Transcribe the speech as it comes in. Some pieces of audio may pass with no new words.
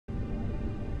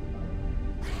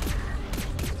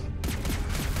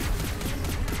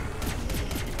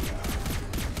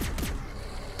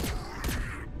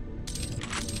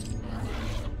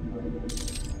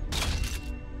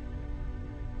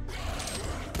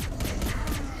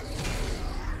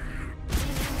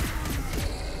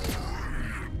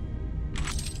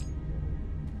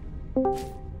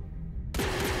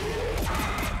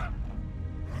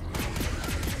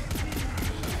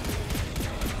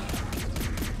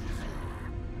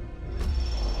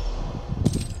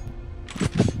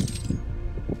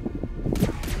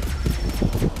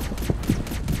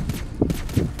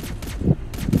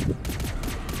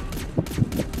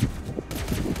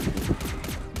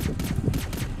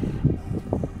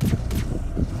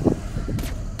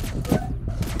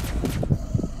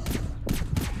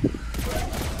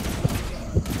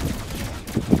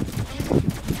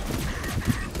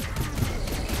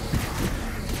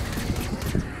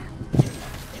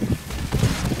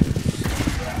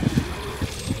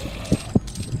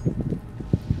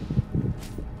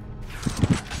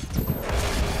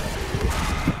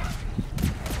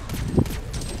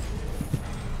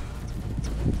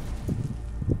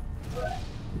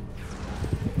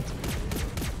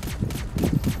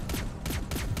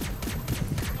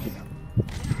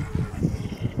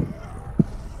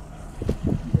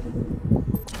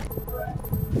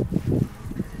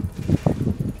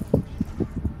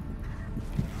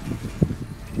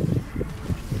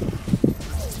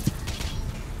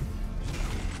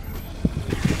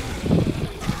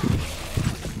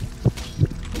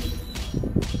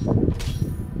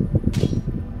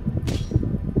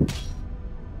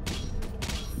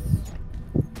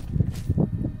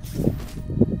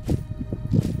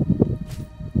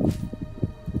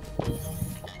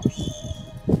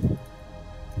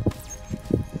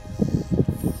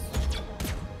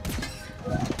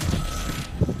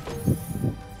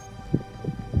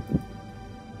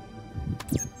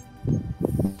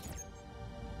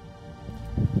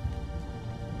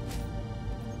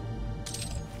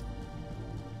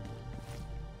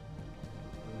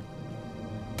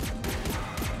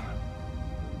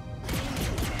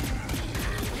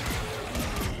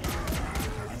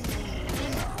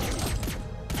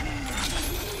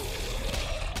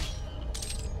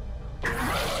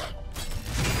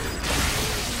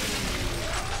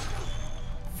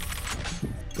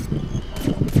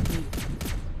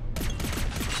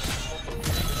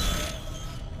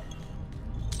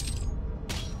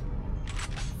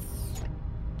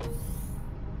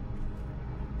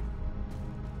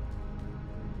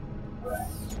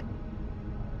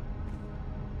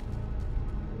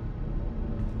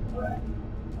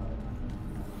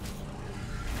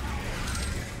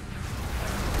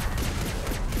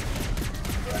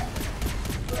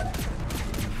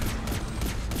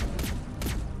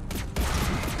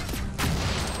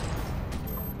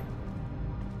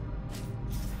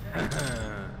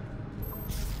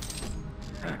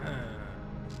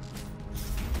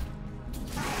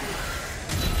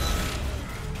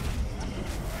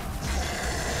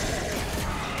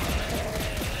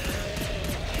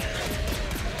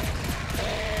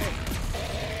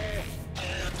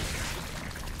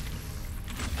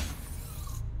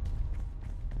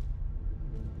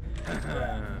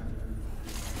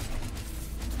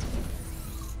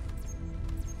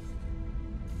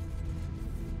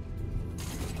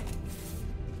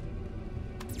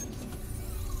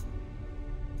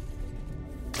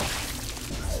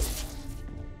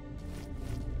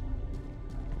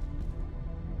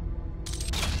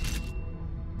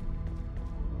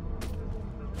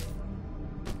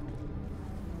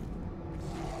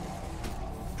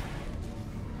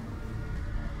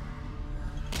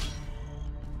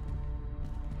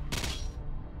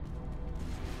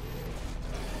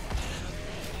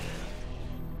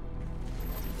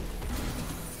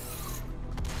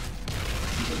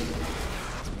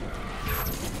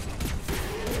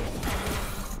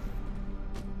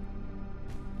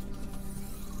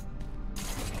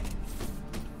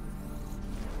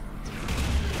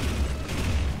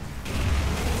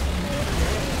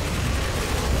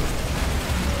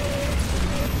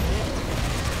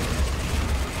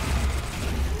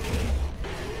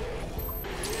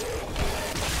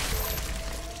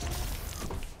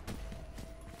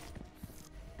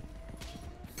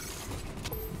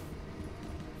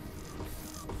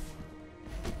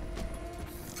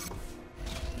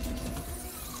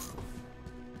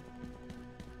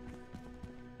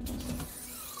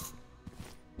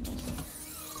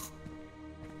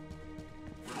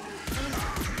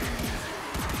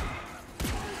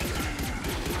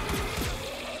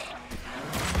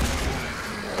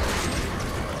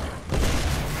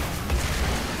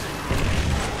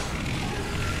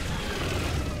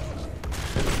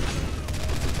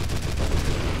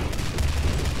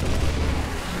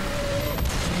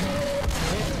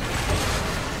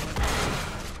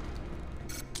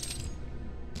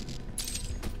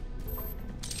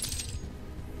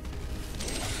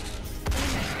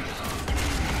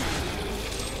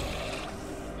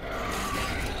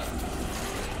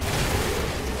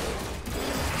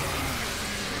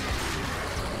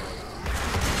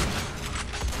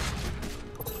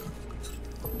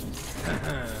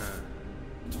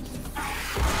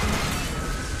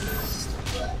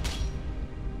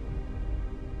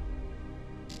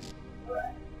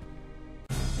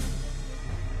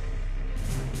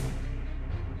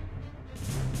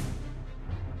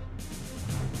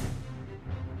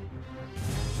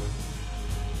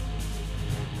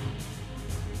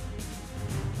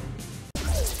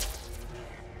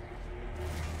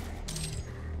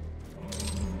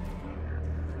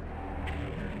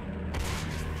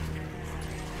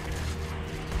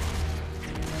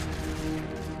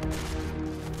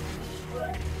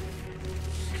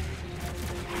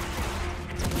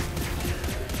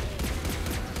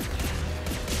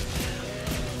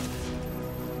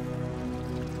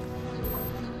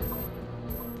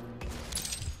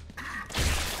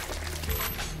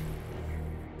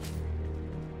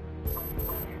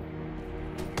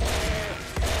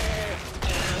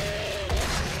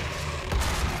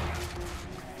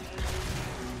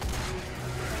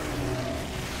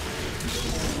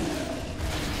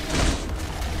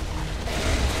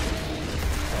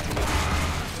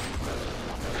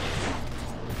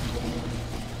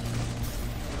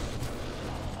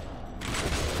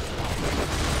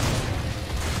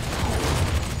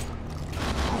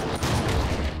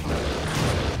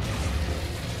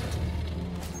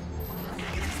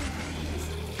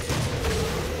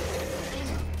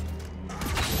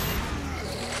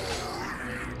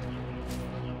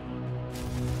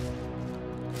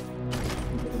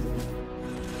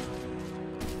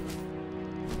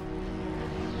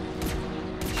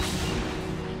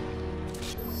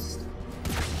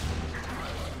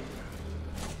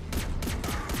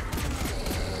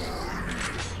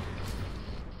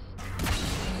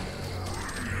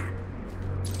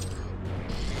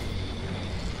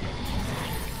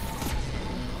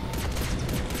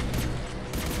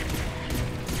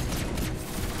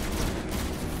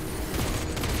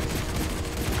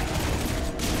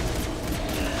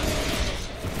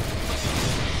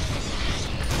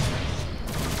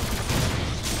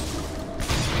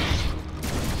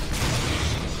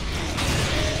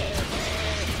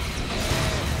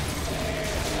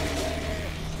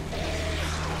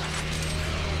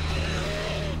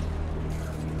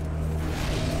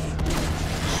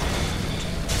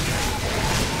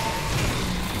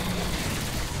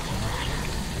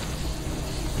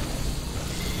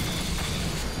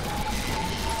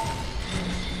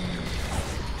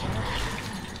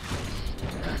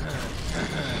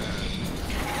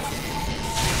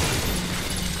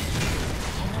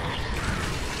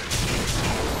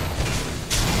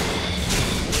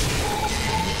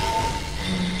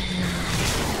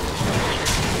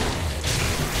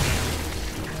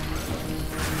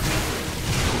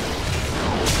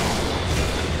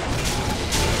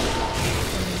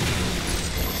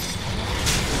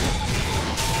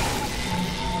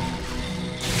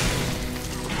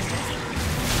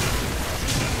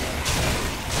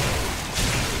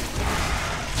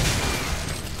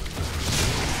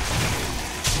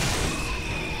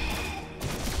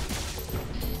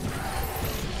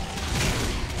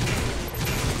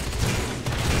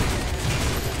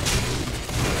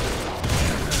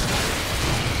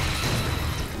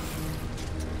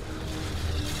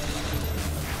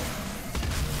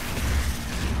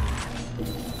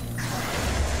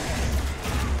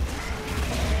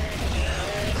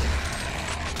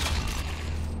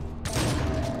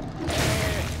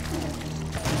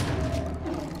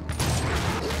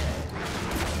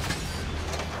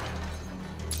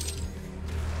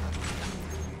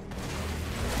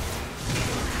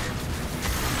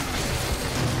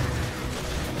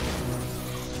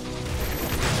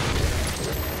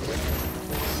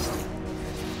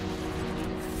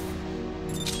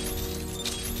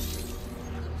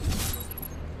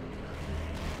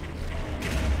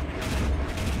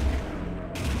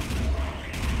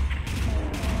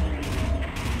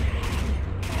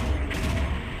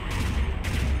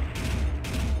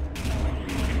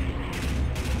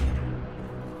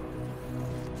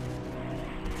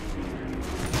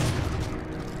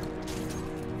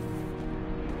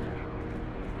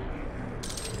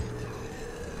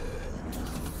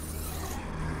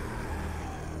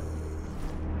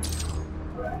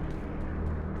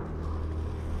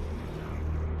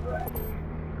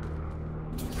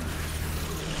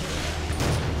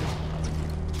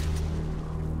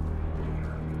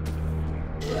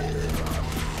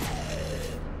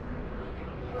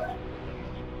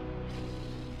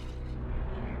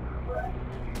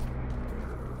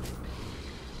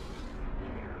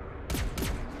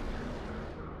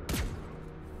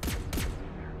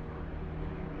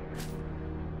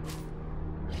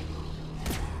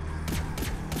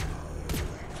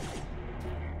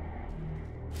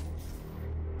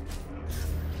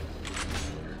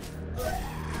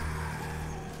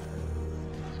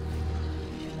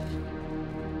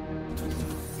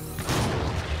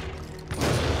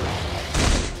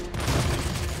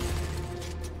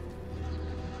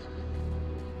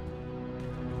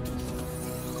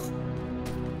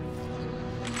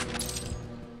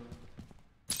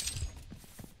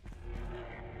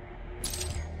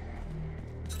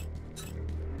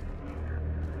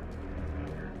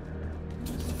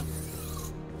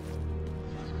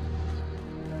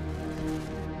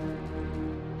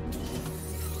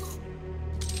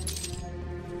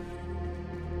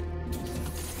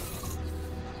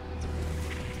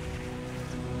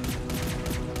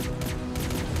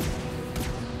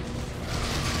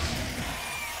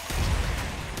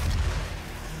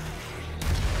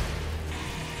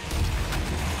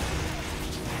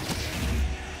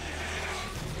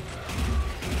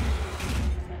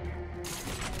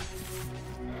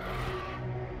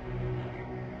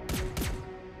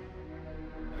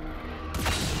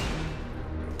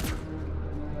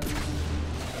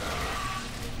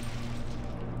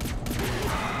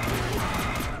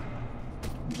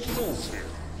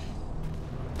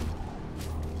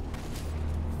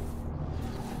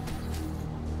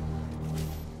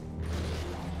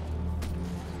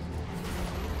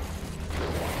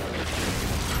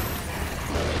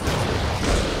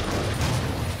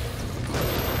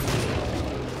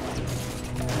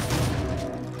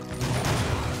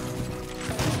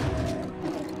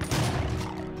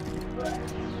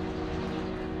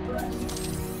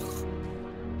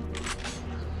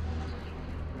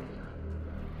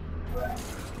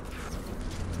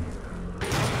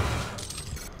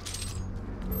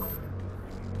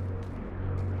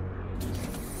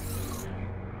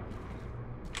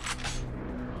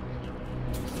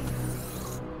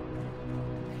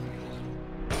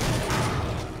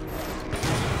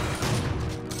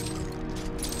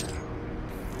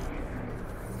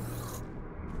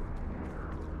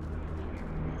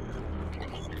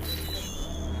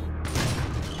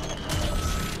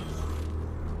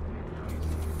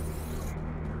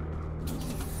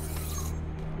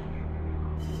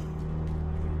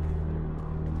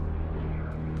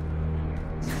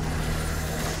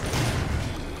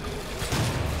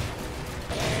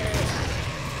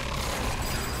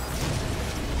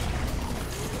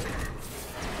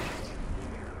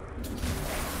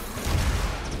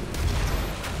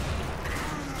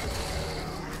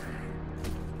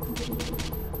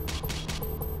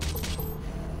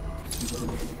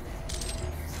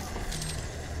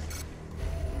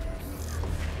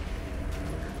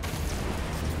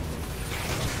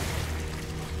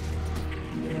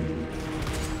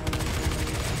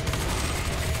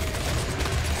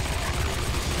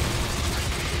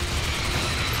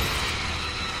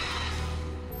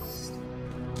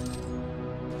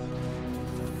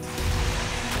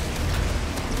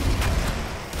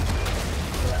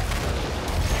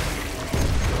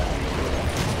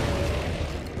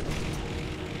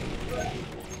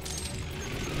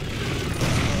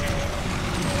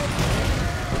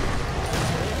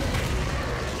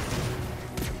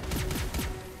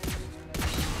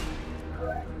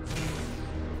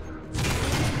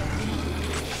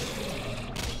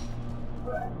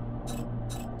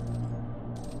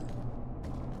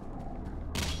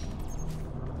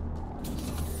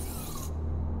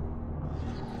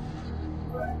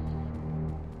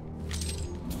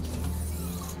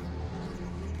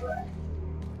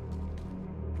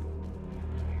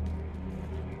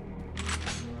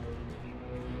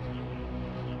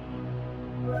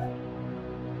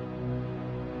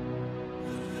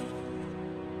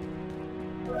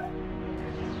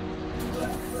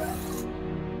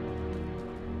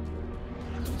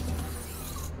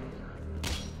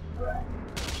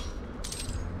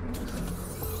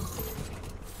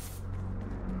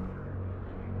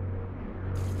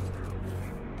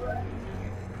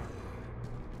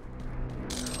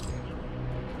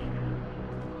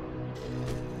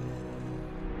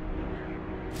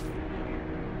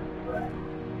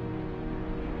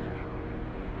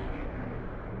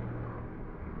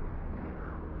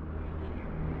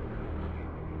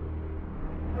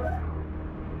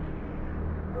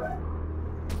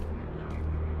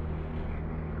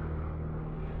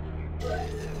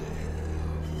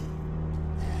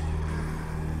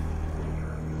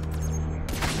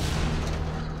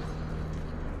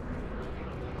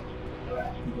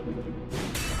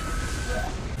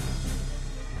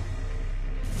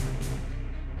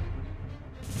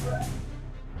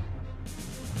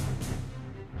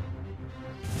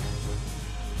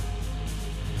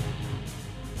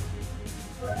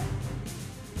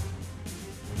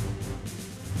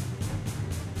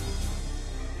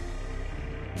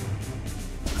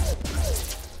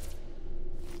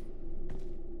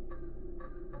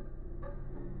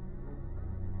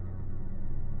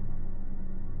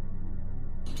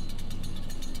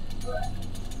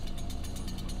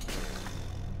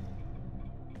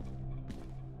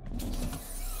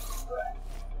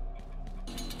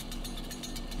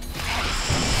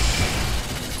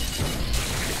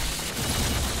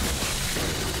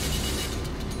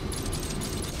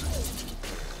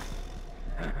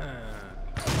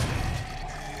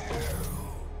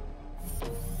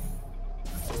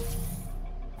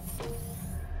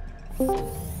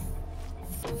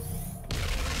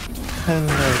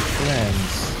Hello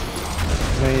friends,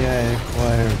 may I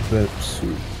acquire web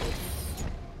soup?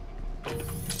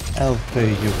 I'll pay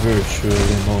you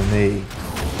virtually money.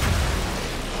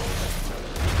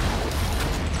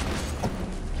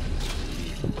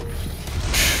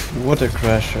 What a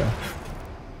crasher.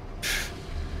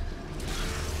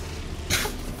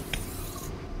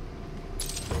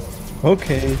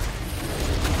 Okay.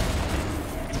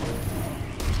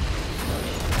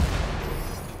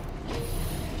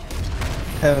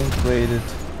 Haven't played it,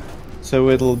 so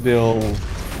it'll be all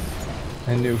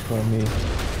new for me.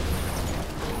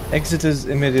 Exit is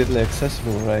immediately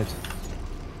accessible, right?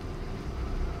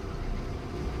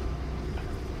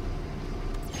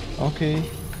 Okay.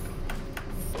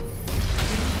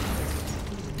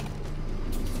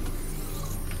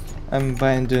 I'm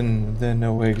binding the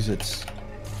no exits.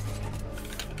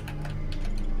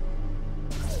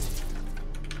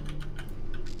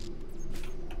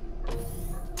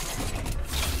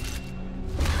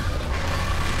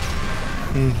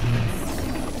 Mm-hmm.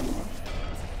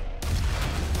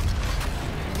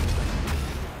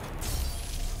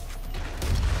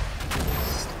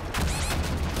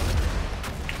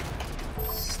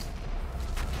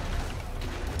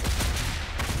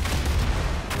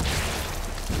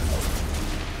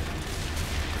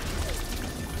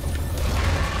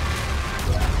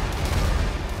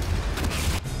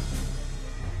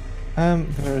 I'm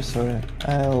very sorry.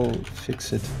 I'll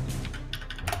fix it.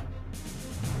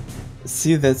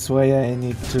 See, that's why I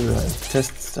need to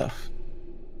test stuff.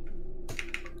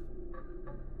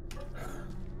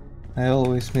 I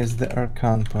always miss the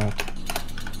Archon part.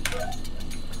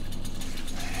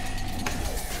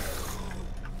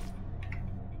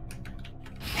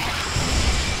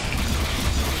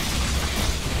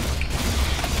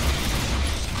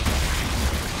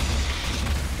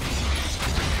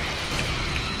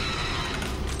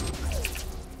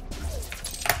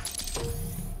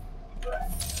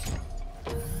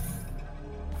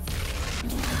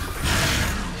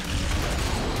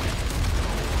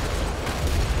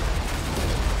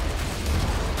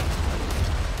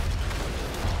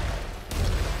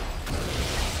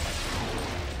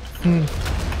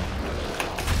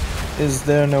 Is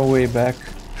there no way back?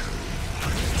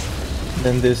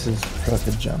 Then this is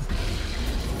rocket jump.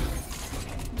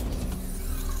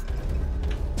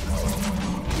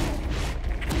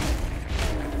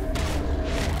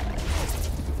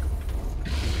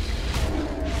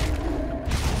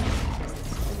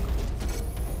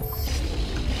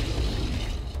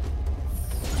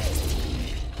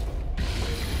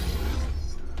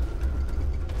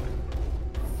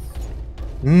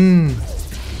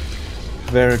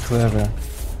 Very clever.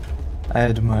 I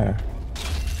admire.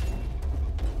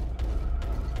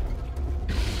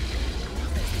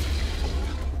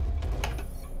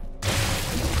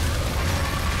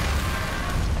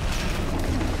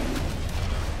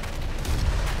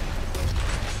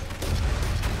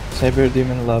 Cyber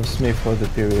Demon loves me for the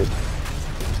period.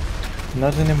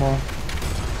 Not anymore.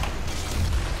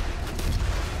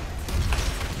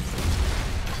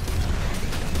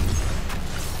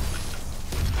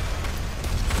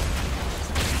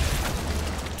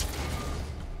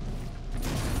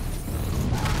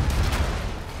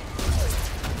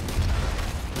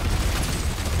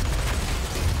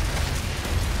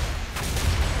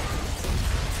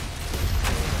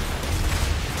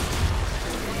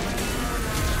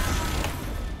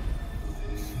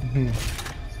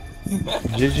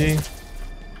 GG.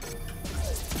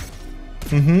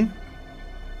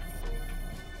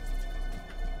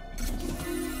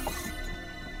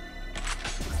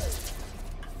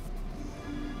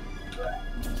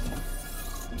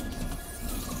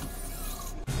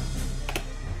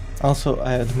 Also,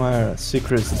 I admire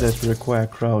secrets that require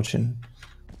crouching.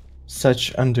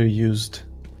 Such underused.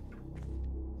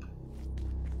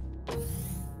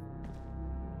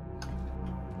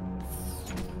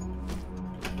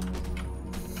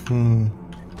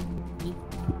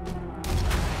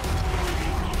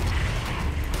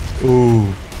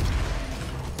 Ooh.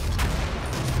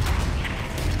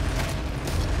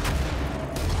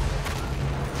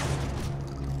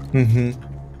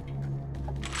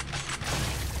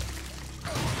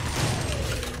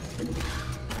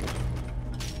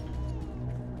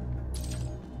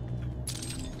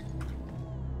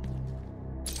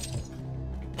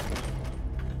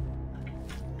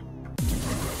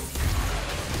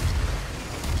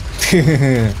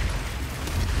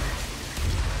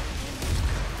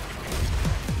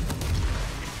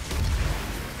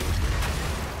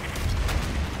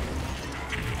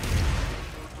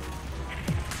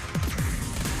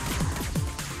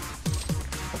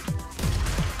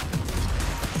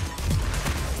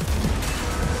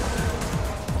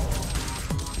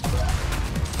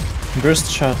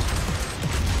 Burst shot.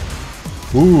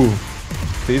 Ooh,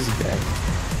 this guy.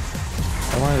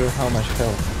 I wonder how much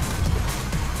health.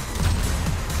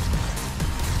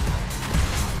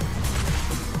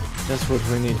 That's what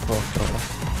we need for October.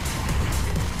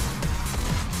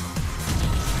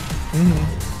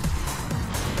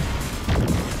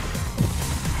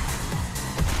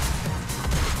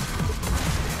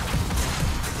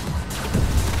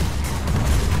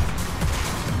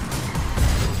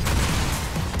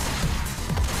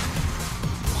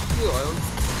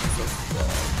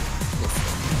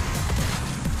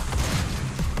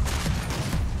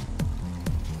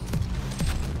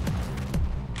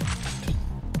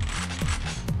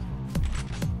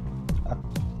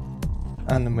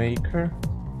 Unmaker.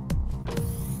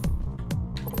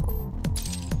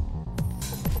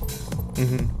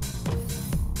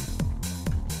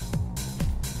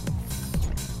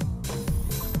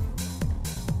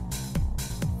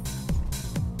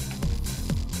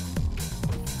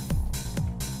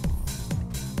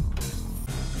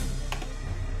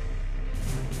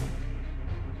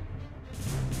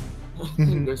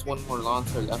 There's one more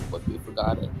launcher left, but we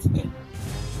forgot it.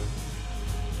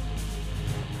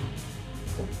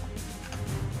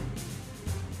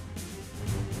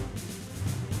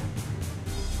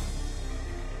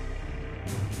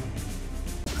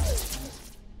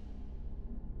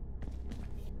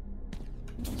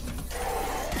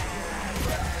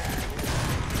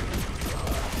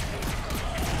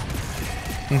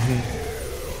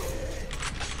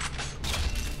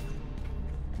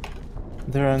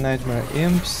 There are nightmare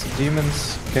imps,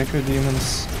 demons, Gecko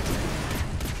demons,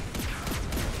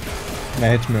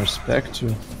 nightmare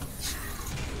spectre.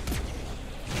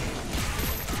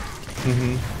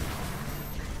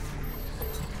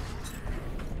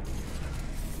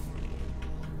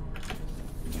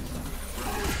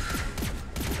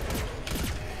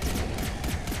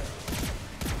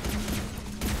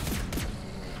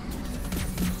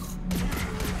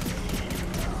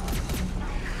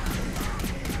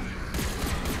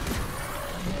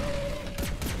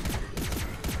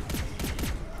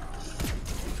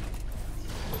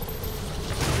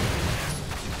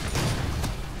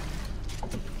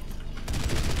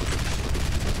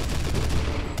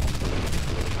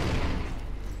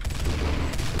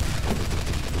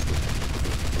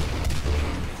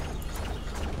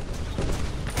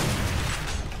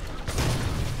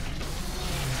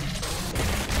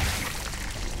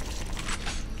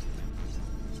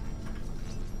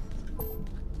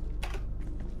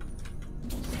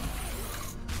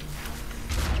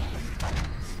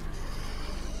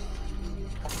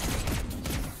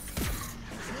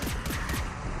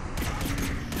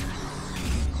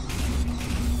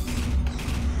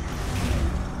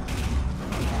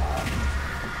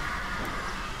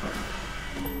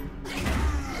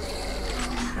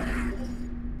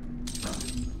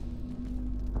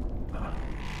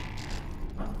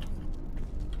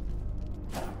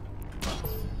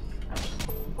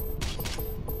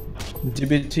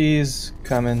 DBT is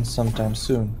coming sometime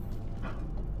soon.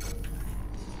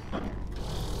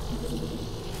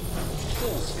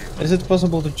 Is it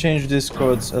possible to change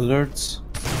Discord's alerts?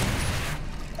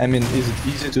 I mean, is it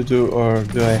easy to do, or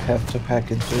do I have to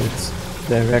hack into its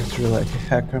directory like a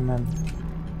hacker man?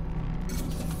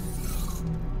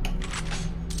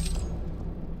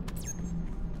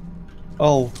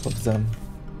 All of them.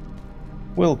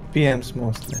 Well, PMs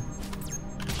mostly.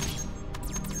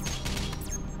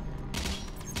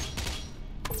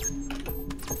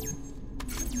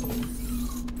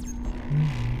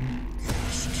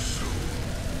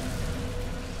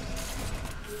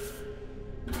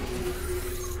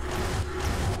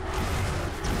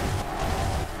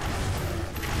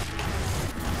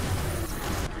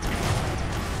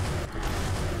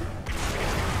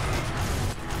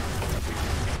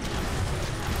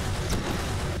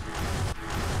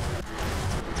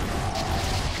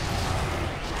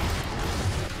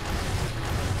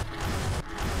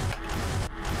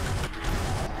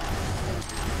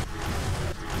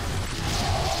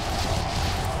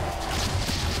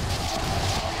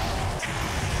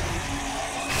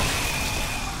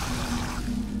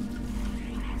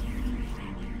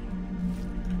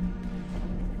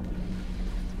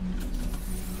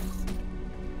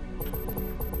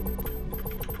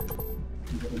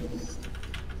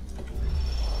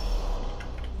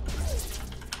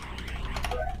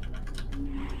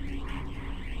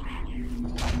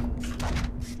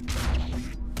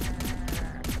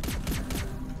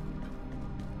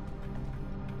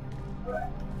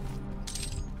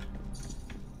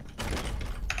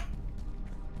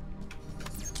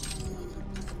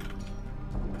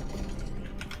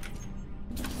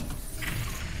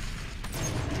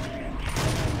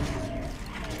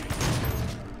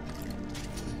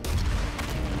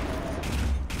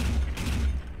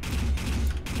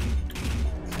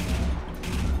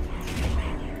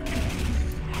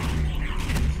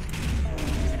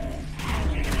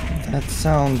 That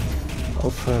sound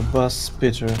of a boss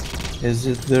spitter, is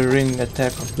it the ring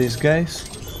attack of these guys?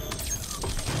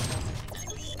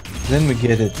 Then we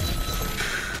get it.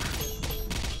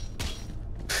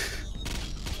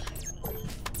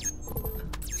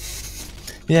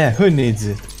 Yeah, who needs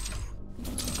it?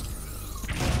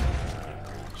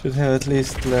 Should have at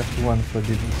least left one for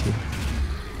DBT.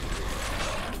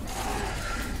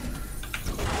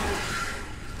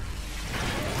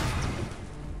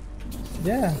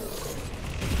 Yeah.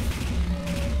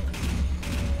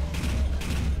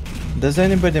 Does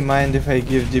anybody mind if I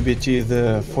give DBT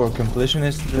the 4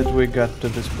 completionists that we got to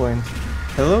this point?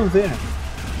 Hello there.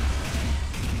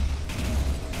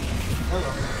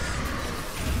 Hello.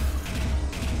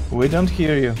 We don't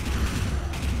hear you.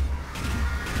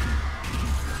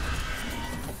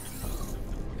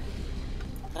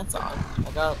 That's odd.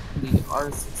 I got the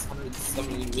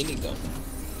R670 minigun.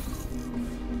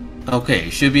 Okay,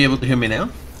 should be able to hear me now.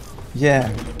 Yeah.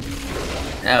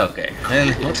 Okay,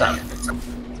 well, what's up?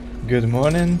 Good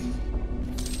morning.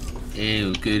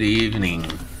 Ew, good evening,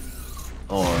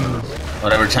 or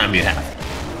whatever time you have.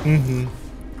 Mm-hmm.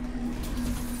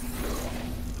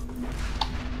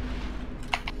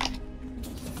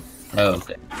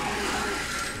 Okay.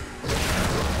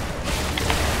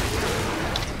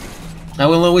 I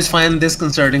will always find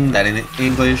disconcerting that in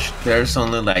English there's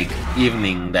only like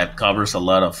evening that covers a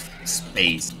lot of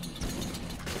space.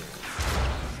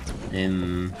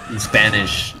 In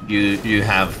Spanish, you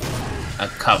have a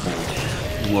couple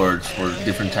words for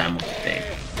different time of the day.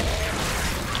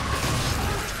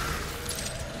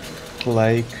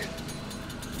 Like.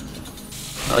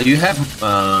 You have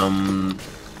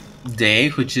day,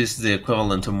 which is the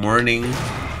equivalent to morning.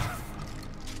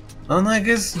 Oh, no, I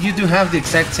guess you do have the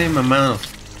exact same amount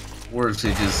of words.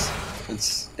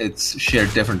 It's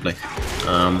shared differently.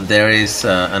 There is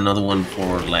another one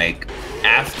for like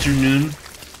afternoon,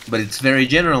 but it's very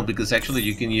general because actually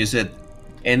you can use it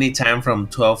anytime from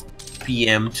 12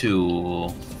 p.m.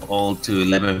 to all to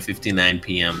 11:59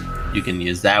 p.m. You can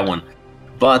use that one,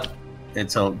 but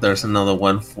there's another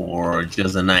one for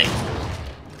just the night.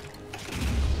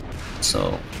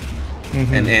 So.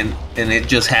 Mm-hmm. And it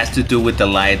just has to do with the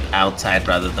light outside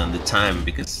rather than the time,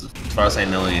 because as far as I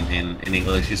know in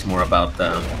English it's more about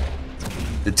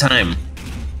the time.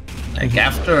 Like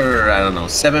after, I don't know,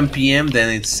 7 p.m. then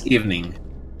it's evening.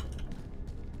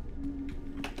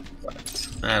 But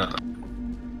I don't know.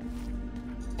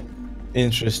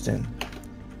 Interesting.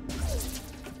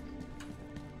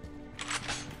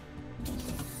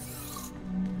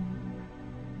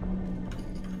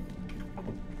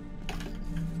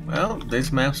 Well,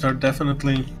 these maps are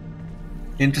definitely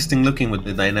interesting looking with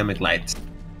the dynamic lights.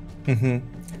 Mm-hmm.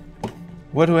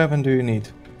 What weapon do you need?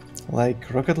 Like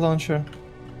rocket launcher?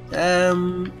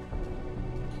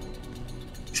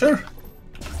 Sure.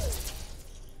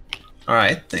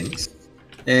 Alright, thanks.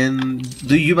 And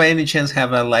do you by any chance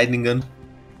have a lightning gun?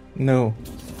 No.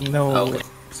 No, okay.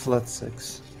 Slot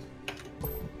 6.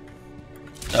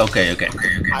 Okay.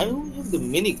 I only have the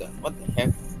minigun. What the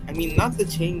heck? I mean, not the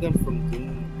chain gun from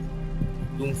Doom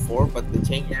 4, but the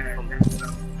chain gun from...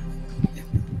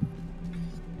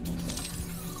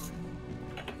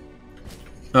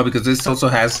 No, because this also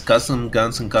has custom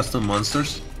guns and custom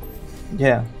monsters.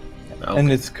 Yeah, okay.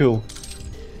 And it's cool.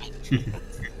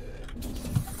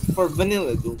 For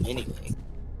vanilla Doom, anyway.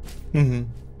 Mm-hmm.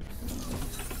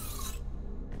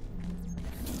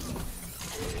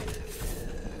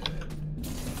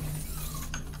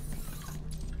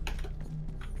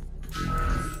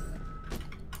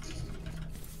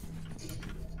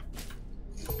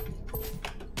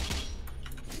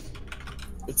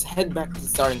 Let's head back to the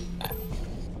starting map.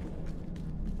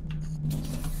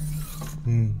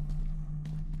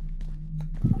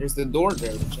 There's the door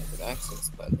there which I could access,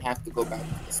 but I have to go back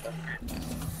to the starting map.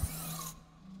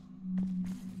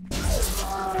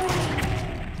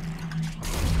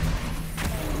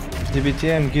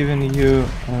 DBT, I'm giving you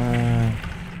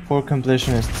 4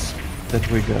 completionists that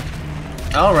we got.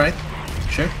 Alright,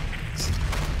 sure.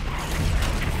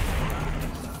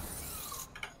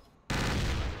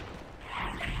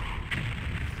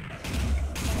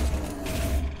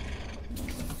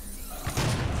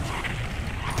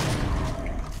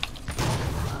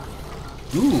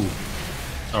 Ooh.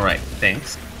 Alright,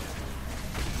 thanks.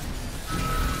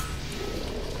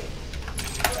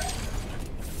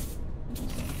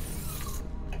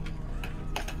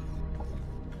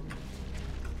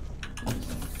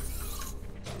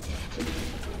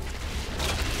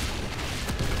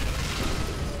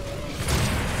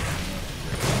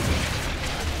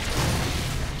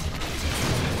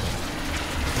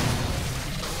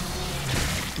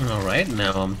 Alright,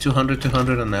 now I'm 200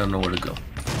 and I don't know where to go.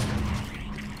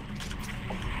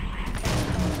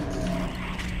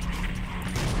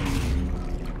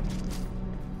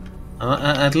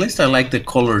 At least I like the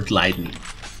colored lightning.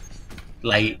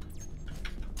 Light.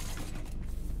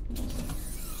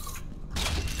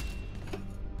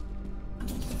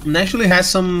 It actually has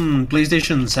some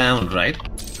PlayStation sound, right?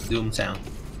 Doom sound.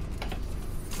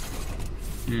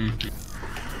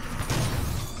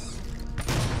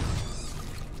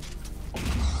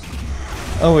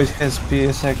 Oh, it has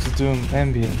PSX Doom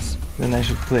ambience. Then I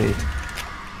should play it.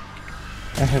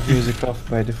 I have music off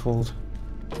by default.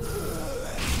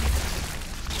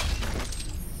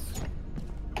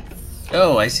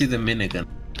 Oh, I see the minigun.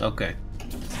 Okay.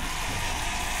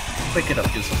 Pick it up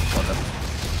just for them.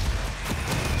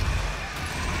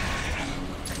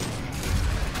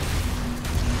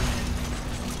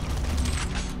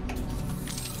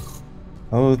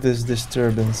 Oh, this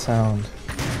disturbing sound.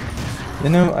 You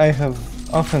know, I have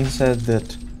often said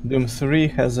that Doom 3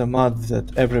 has a mod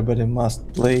that everybody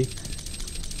must play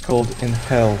called In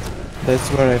Hell. That's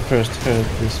where I first heard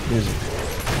this music.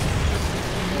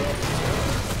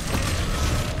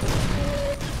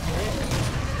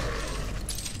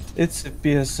 It's a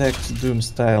PSX Doom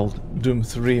styled Doom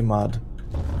 3 mod.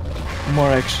 More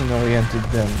action oriented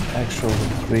than actual Doom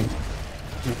 3.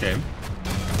 Okay.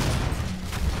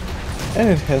 And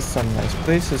it has some nice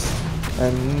places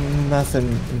and nothing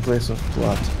in place of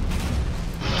plot.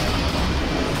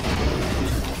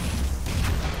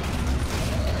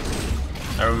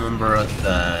 I remember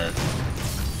that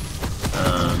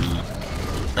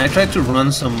I tried to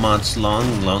run some mods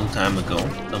long time ago,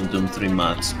 some Doom 3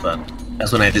 mods, but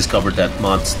that's when I discovered that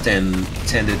mods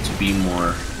tended to be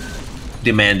more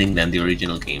demanding than the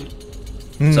original game.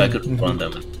 So I couldn't run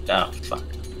them. Ah, fuck.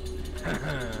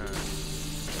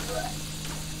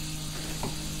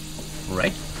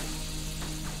 Right?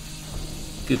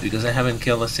 Good, because I haven't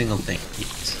killed a single thing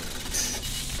yet.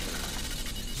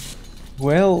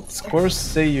 Well, scores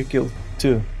say you killed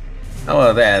 2. Oh,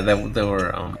 well, there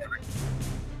were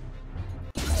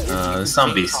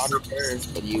zombies.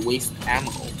 But you waste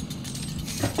ammo.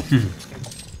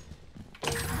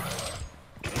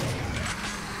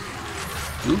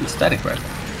 Ooh, static rifle.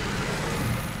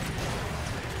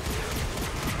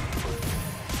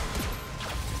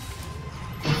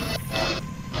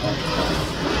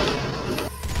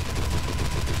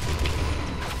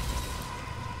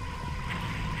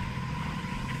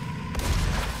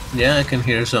 Yeah, I can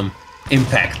hear some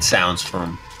impact sounds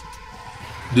from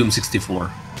Doom 64.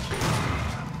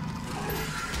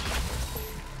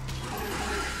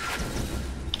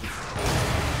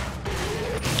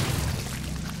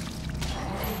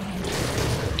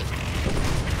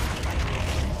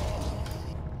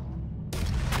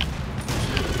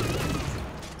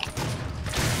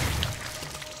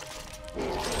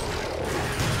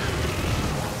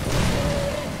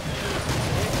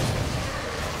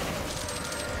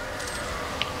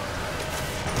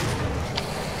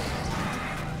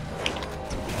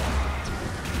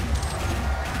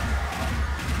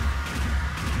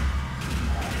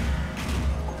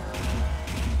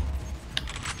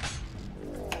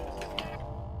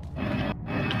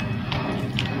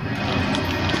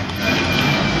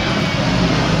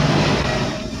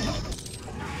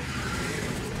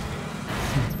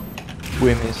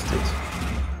 We missed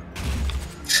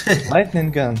it.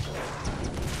 Lightning gun.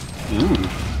 Ooh.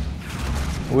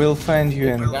 We'll find you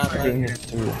and bring it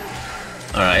to you.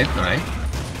 Alright, alright.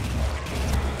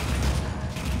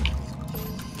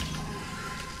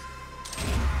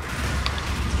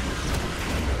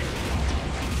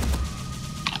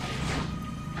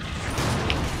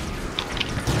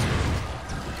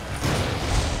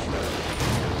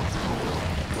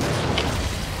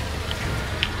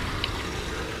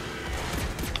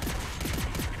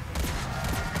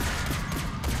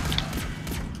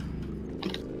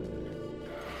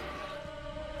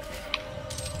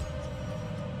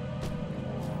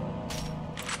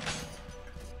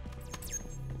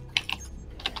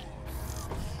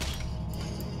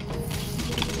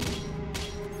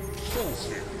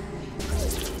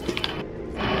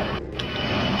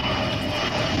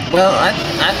 Well,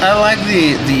 I like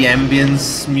the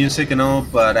ambience music and all,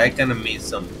 but I kind of miss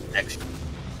some action.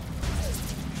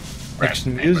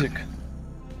 Action music.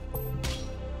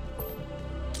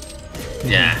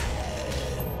 Yeah.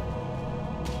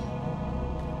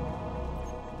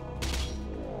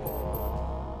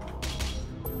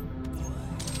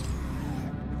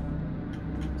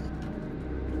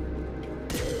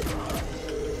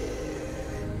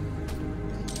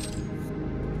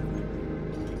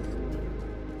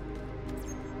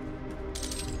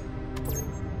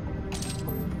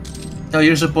 Oh,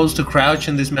 you're supposed to crouch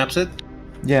in this map set?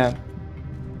 Yeah.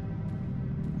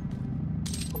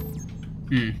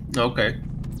 Okay.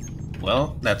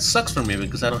 Well, that sucks for me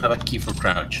because I don't have a key for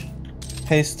crouch.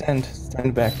 Hey, stand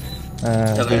back.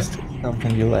 Okay. This is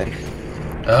something you like.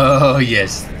 Oh,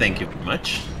 yes. Thank you very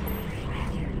much.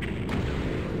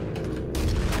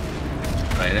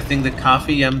 Right, I think the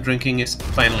coffee I'm drinking is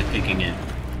finally kicking in.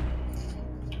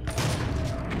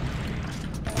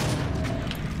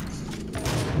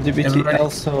 DBT Everybody-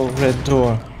 also red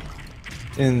door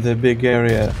in the big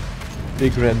area,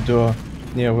 big red door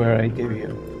near where I gave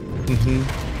you.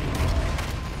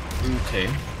 Okay.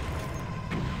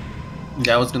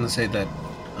 Yeah, I was gonna say that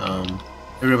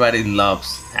everybody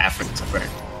loves African bread.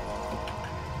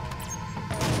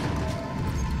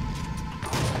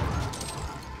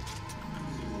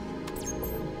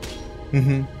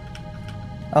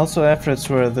 Also, Afrits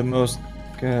were the most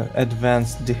like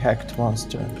advanced dehacked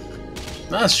monster.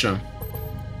 That's true.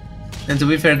 And to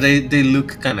be fair, they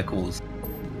look kind of cool.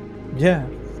 Yeah.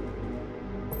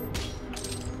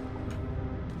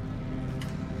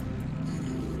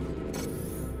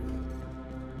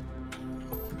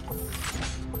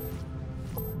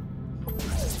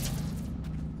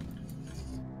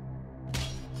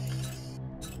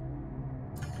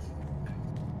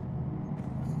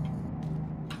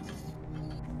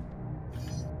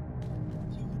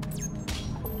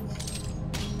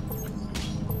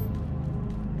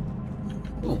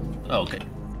 Oh, okay.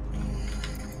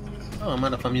 Oh, I'm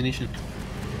out of ammunition.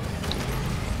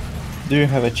 Do you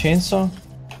have a chainsaw?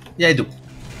 Yeah, I do.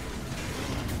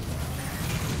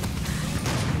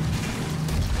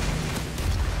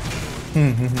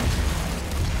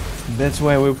 That's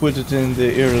why we put it in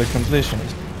the early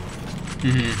completionist.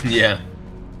 Yeah.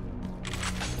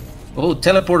 Oh,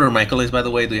 teleporter, Michael, is by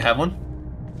the way. Do you have one?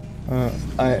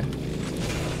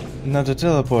 Not a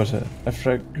teleporter, a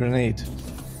frag grenade.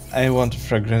 I want a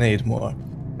frag grenade more.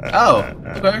 Oh,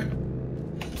 okay.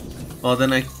 Well,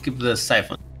 then I keep the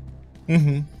siphon.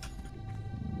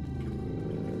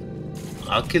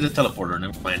 I'll keep the teleporter,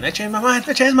 never mind. I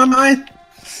changed my mind!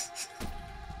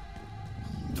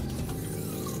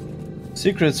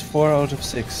 Secrets 4 out of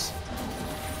 6.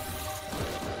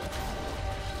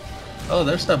 Oh,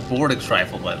 there's that Vortex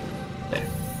rifle, by the way. There.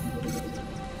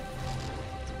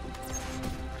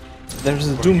 There's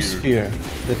a Doom Sphere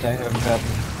that I have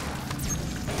gotten.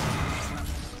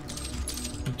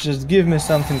 Just give me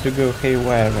something to go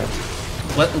haywire at.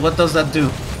 What does that do?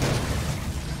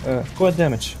 Quad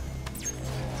damage.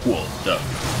 Cool, duh.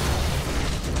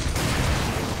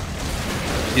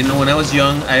 You know, when I was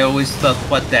young, I always thought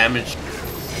quad damage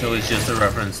was just a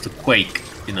reference to Quake,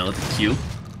 you know, the Q.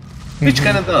 Which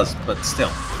kind of does, but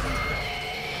still.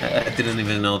 I didn't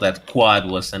even know that quad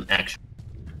was an action.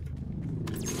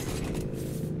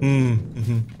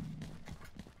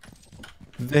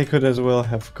 They could as well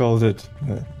have called it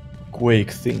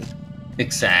Quake thing.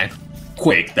 Exact.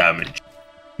 Quake damage.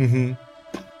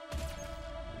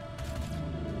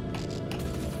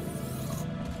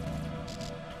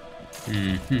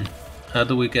 How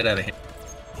do we get out of here?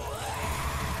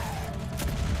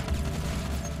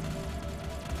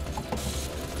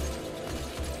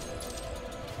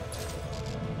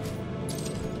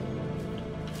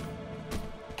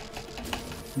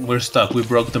 We're stuck. We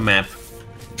broke the map.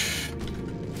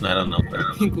 I don't know.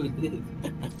 I think we did.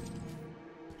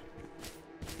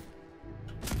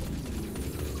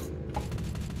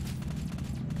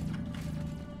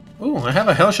 Oh, I have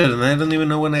a hell shot and I don't even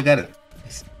know when I got it.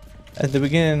 At the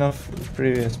beginning of the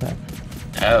previous map.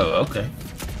 Oh, okay.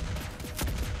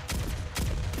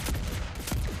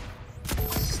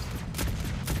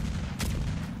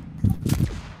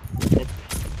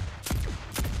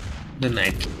 The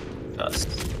night dust.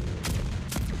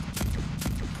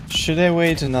 Should I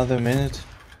wait another minute?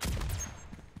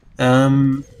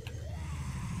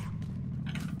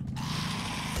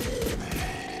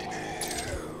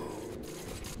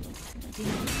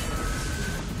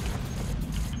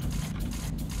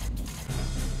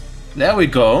 There we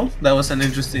go. That was an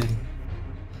interesting.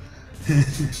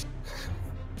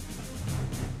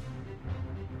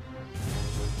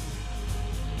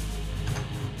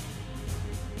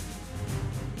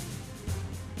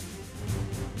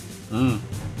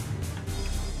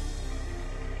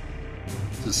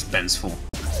 Suspenseful.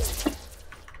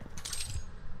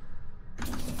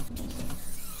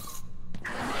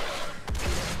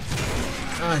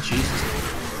 Ah, Jesus.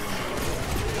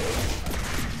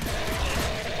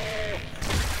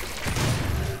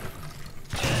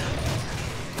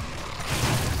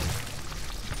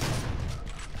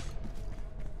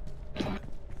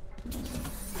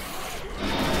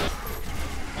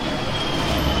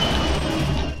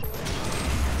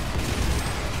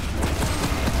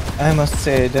 I must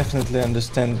say I definitely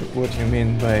understand what you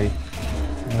mean by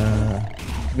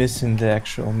missing the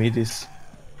actual midis.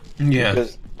 Yeah.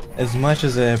 Because as much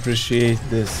as I appreciate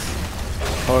this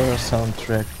horror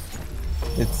soundtrack,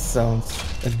 it sounds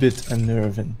a bit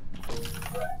unnerving.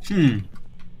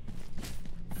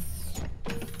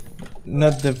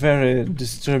 Not the very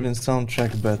disturbing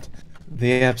soundtrack, but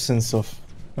the absence of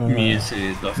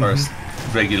Music, of our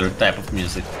regular type of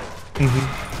music.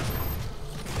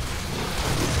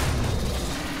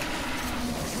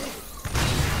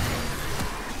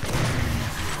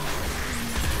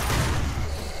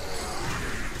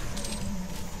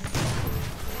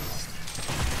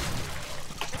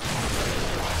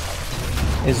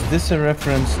 Is this a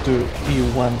reference to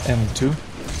E1M2?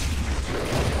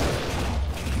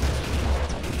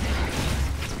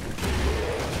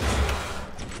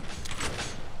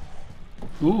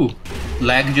 Ooh,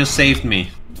 lag just saved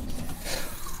me.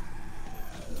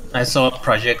 I saw a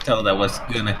projectile that was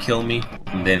gonna kill me,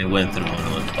 and then it went through and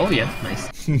I went, oh yeah, nice.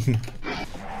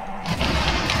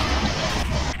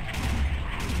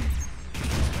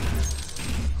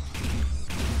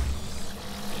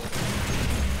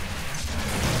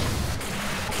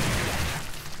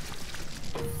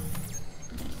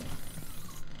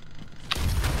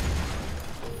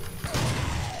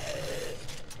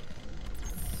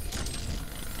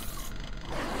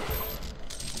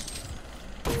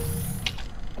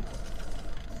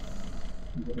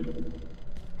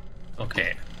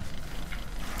 Okay.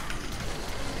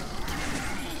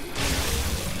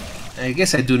 I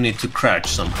guess I do need to crouch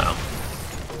somehow.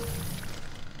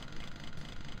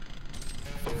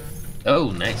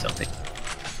 Oh, nice, I'll take it.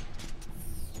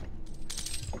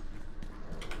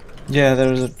 Yeah,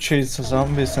 there's a chase of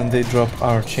zombies and they drop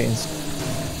our chains.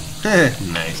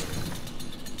 Nice.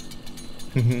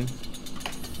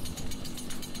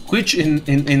 Which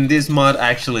in this mod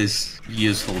actually is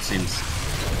useful since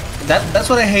that's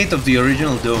what I hate of the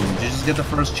original Doom. You just get the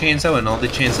first chainsaw and all the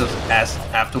chainsaws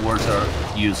afterwards are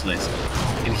useless.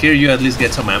 And here you at least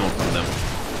get some ammo from them.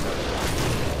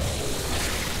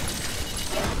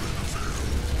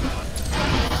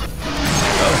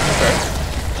 Oh,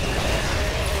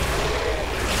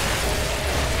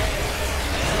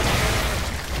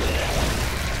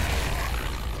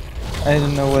 okay. I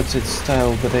don't know what's its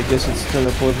style, but I guess it's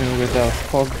teleporting without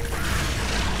fog.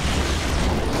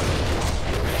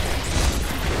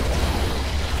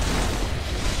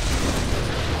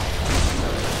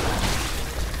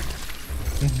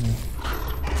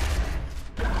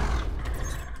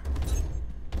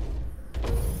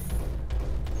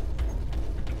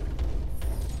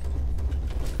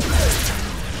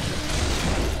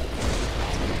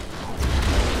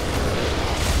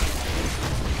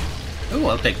 Ooh,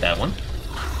 I'll take that one.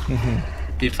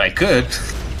 If I could.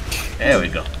 There we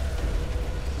go.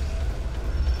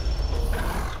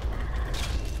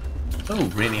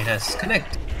 Oh, Rainy has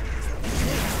connected.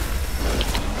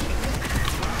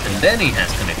 And then he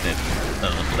has connected. I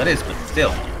don't know who that is, but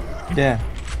still. Yeah.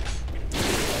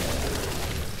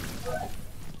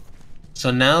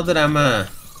 So now that I'm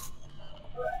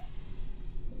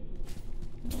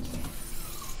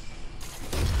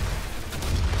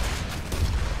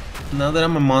now that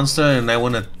I'm a monster and I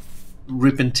want to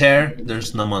rip and tear,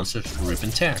 there's no monsters to rip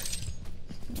and tear.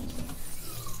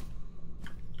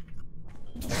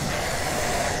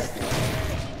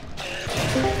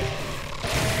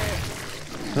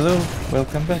 Hello,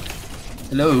 welcome back.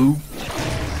 Hello.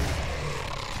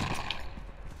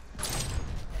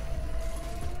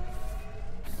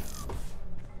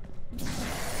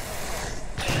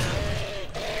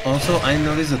 Also, I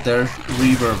noticed that there's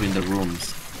reverb in the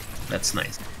rooms. That's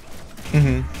nice.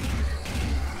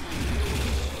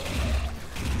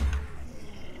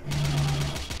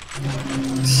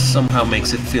 Somehow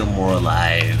makes it feel more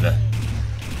alive.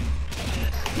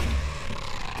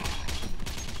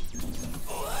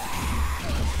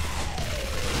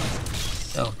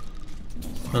 Oh.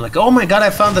 I'm like, oh my god, I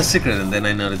found the secret, and then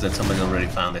I noticed that somebody already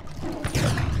found it.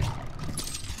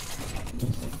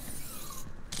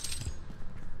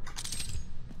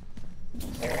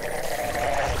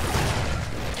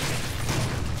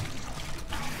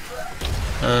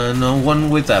 No, one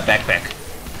with a backpack.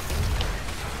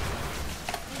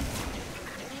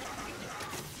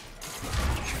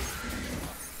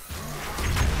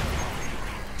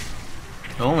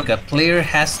 Oh my god, player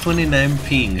has 29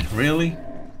 ping. Really?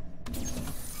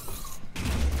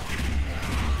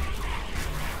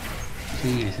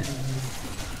 Jesus.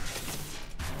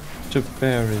 To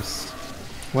Paris.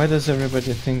 Why does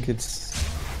everybody think it's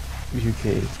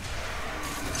UK?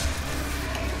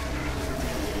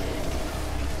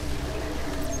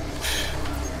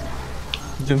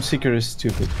 Doomseeker is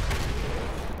stupid.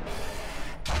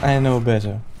 I know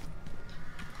better.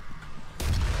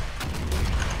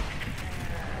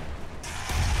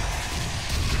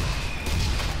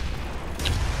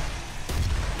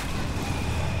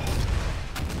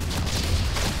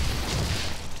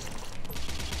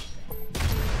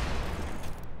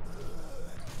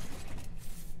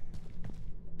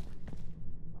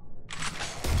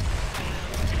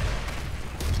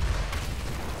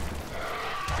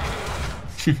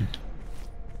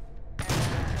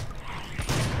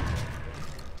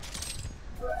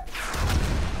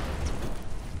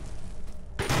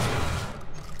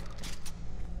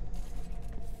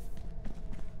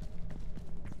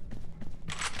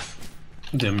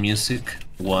 The music,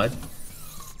 what?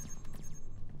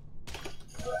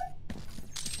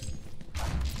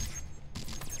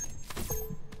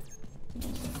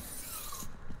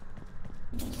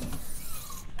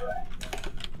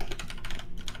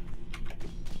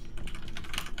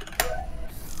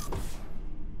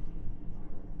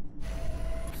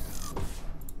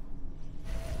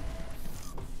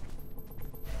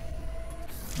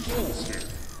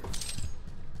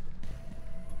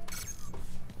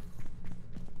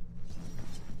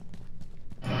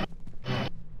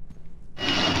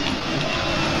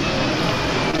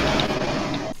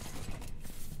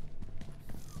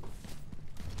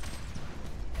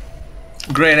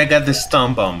 great, I got this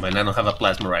stun bomb and I don't have a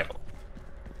plasma rifle.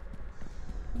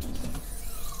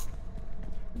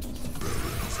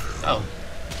 Oh.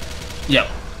 Yep.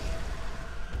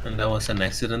 And that was an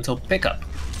accidental pickup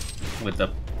with the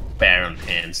Baron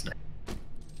hands.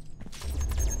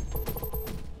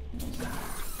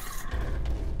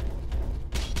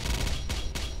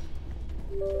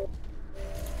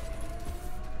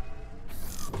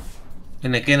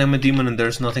 And again, I'm a demon and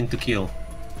there's nothing to kill.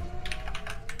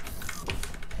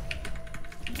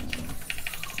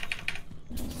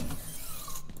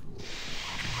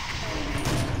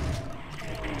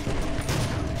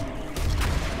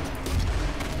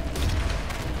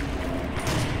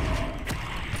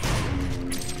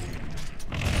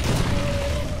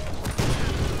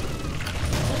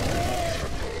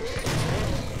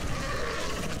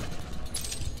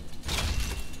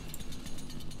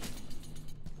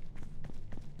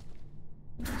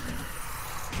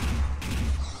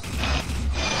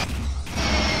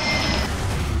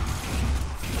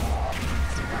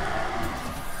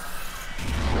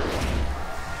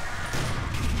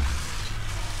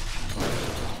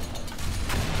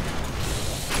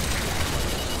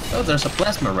 Oh, there's a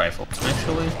plasma rifle.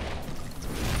 Actually,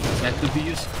 that could be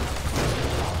useful.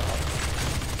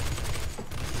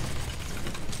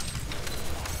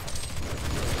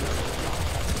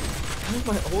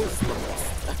 My horse lost.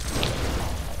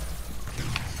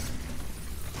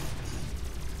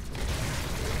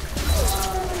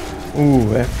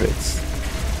 Ooh, efforts.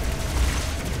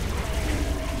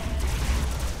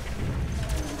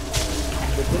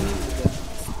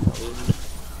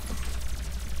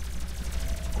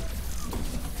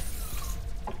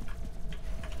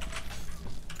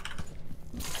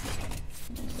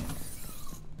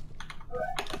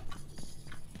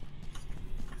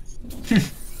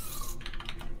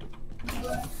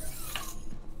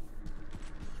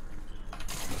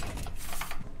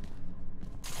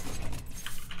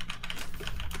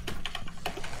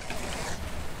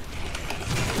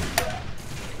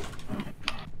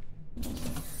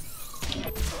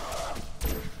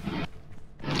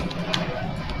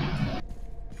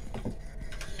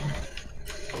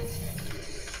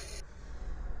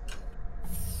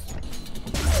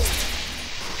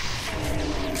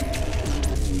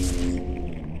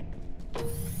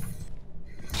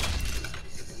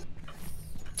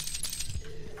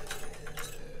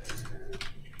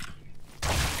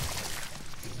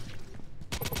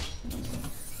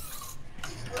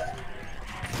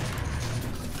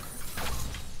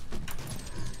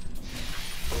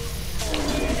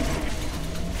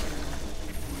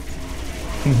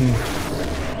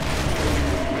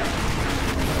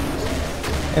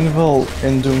 Envol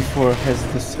in Doom 4 has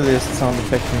the silliest sound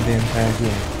effect in the entire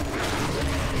game.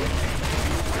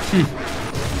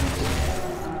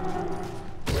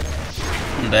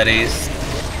 That is...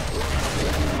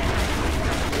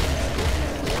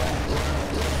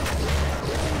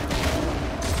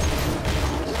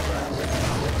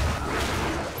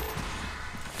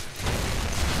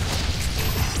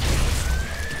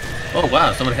 Oh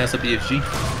wow, somebody has a BFG.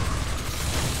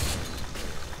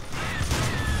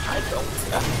 I don't.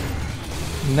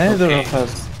 Neither Okay. of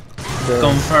us does.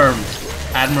 Confirmed.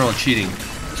 Admiral cheating.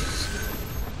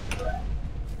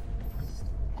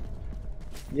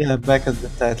 Yeah, back at the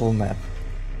title map.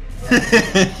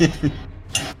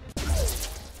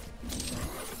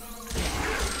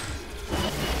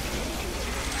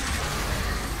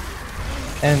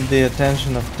 And the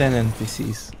attention of 10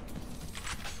 NPCs.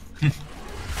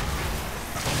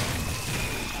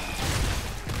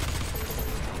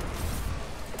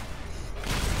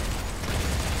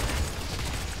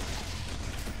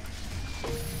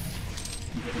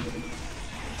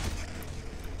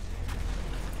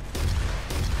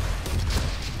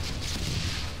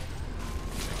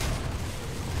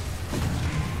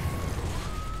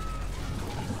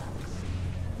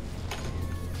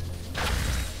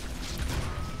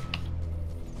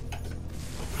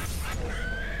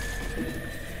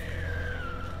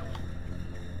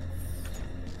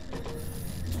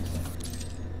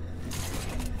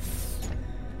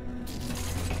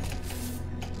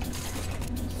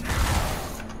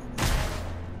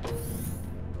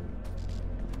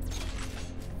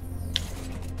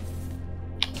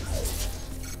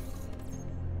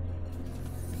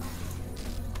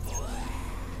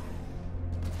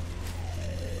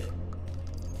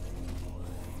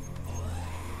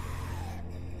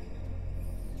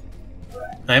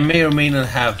 I may or may not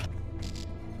have.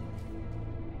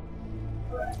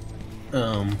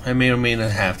 I may or may not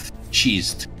have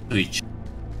cheesed Twitch.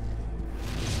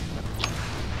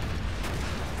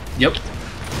 Yep.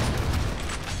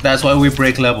 That's why we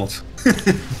break levels.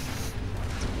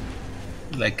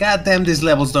 like, God damn, these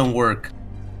levels don't work.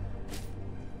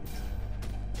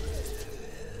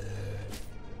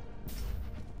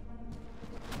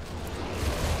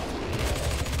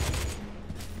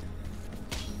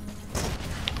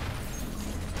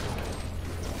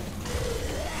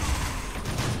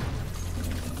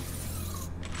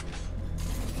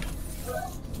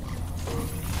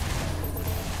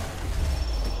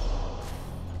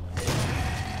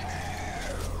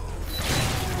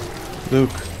 Luke,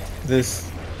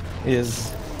 this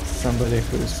is somebody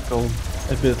who's called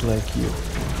a bit like you.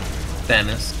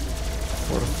 Thanos.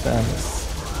 For Thanos.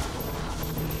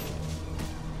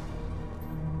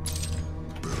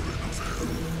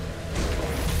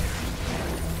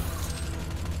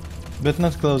 But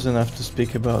not close enough to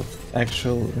speak about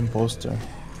actual imposter.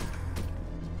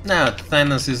 No,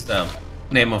 Thanos is the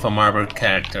name of a Marvel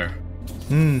character.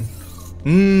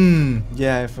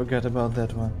 Yeah, I forgot about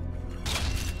that one.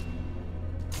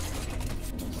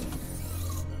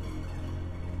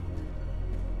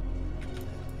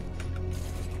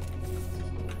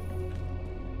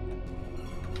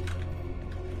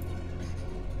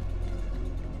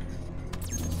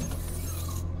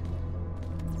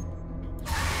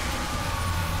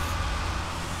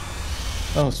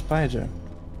 Oh, spider.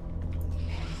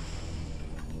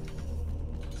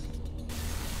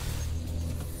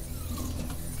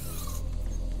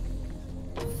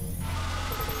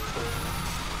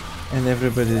 And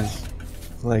everybody's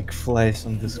like flies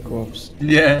on this corpse.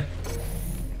 Yeah.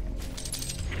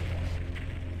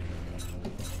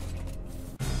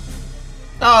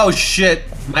 Oh shit,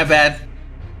 my bad.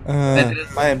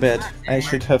 My bad. I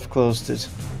should have closed it.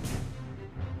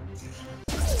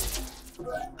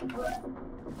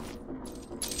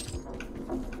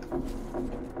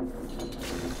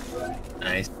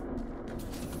 Nice.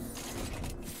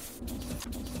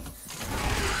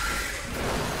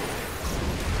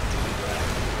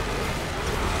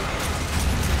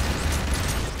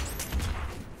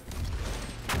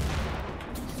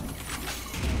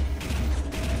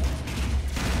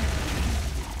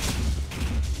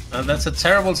 That's a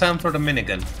terrible time for the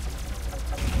minigun.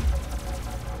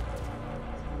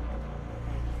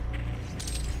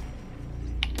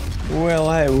 Well,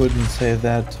 I wouldn't say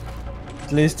that.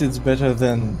 At least it's better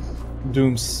than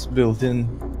Doom's built-in,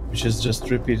 which is just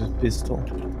repeated pistol.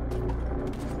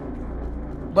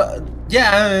 But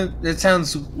yeah, it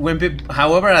sounds wimpy.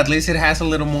 However, at least it has a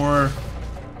little more,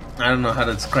 I don't know how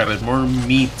to describe it, more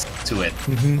meat to it.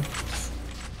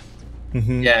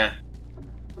 Yeah.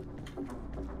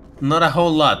 Not a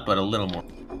whole lot, but a little more.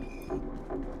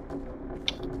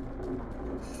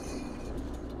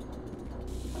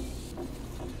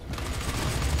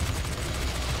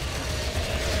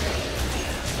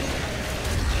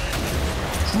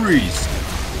 Freeze!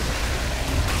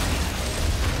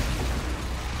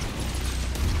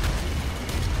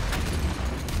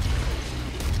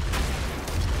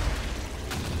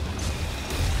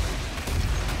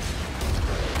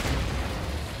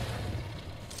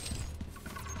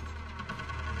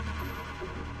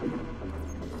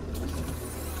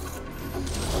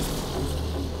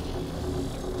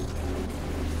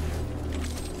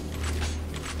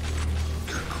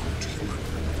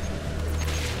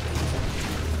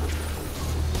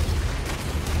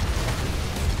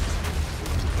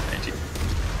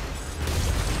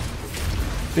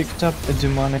 Picked up a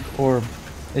demonic orb.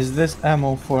 Is this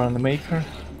ammo for a maker?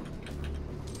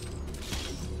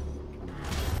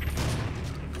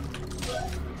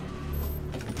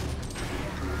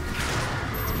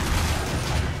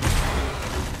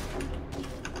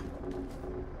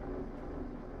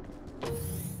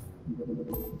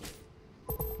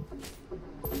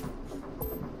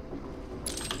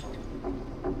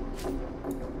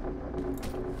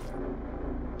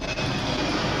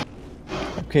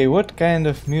 Okay, what kind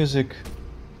of music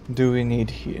do we need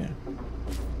here?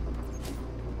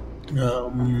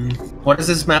 What is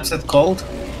this map set called?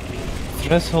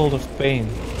 Threshold of Pain.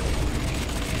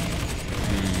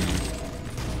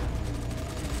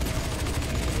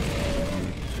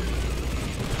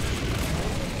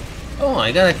 Oh,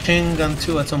 I got a chain gun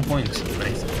too at some point.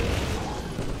 Nice.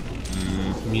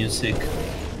 Music.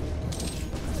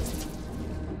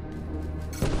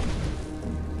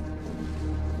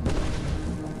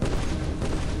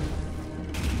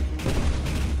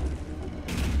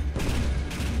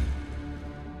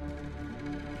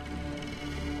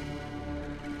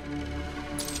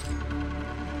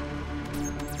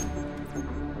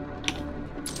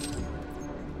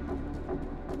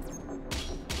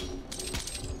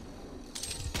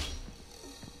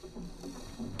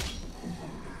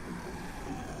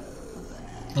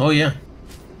 Oh yeah.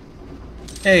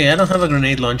 Hey, I don't have a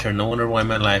grenade launcher. No wonder why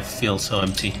my life feels so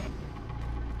empty.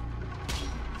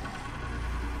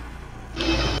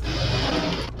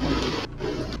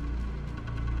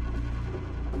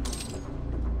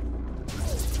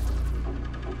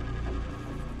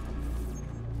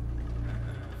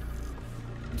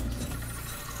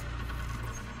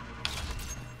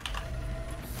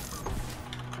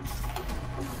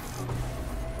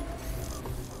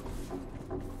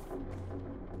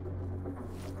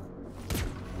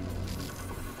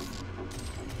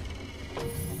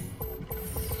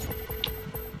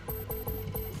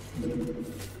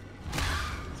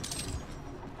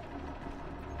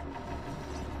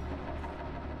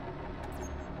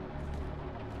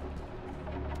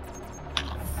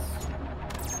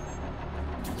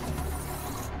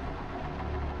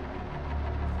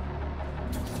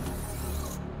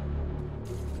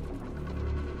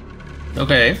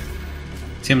 Okay.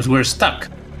 Seems we're stuck.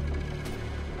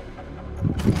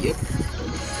 Yep.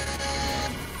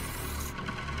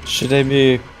 Should I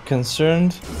be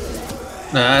concerned?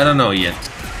 I don't know yet.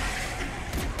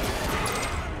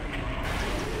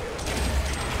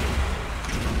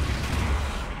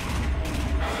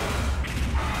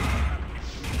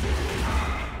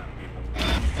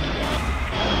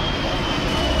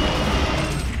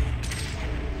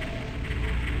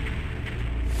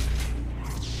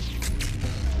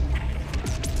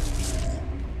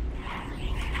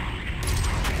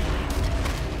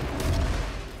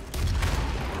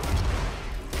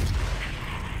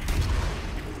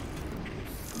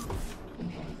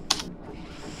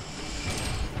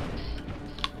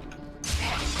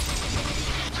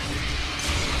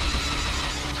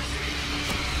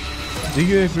 Do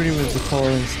you agree with the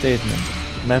following statement?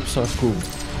 Maps are cool.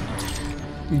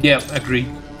 Yeah, agree.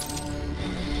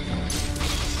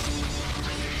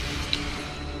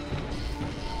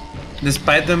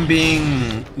 Despite them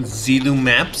being Zulu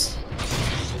maps,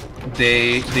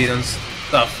 they don't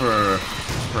suffer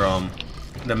from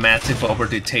the massive over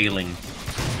detailing.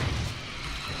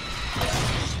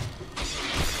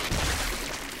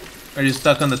 Are you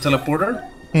stuck on the teleporter?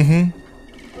 Mm-hmm.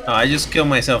 Oh, I just killed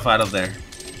myself out of there.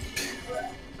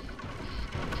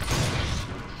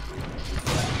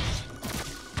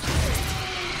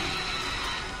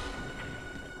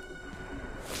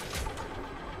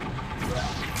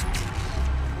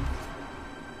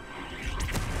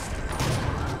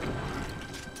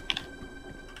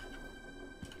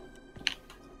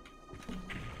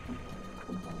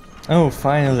 Oh,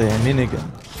 finally, a minigun.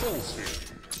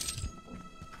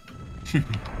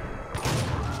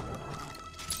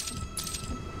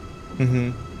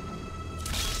 Mm-hmm.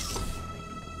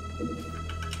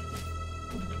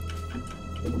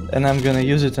 And I'm gonna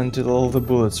use it until all the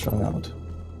bullets run out.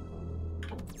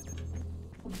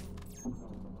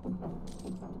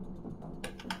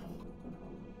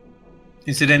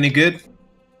 Is it any good?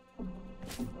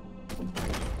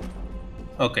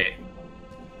 Okay.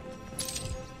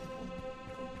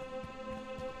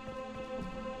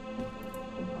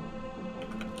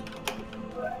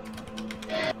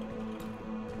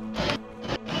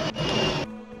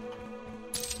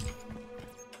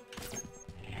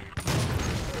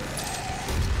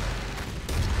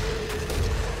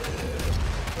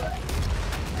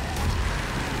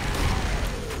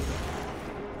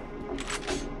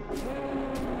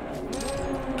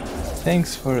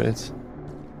 Thanks for it.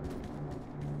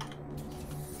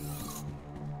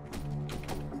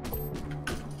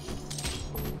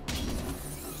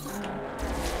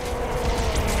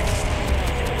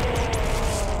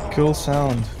 Cool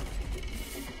sound.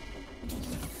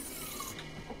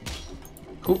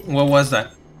 Cool. What was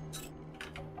that?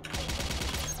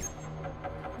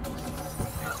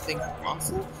 I think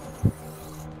fossil?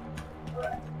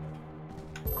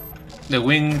 The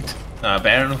winged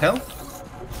Baron of Hell?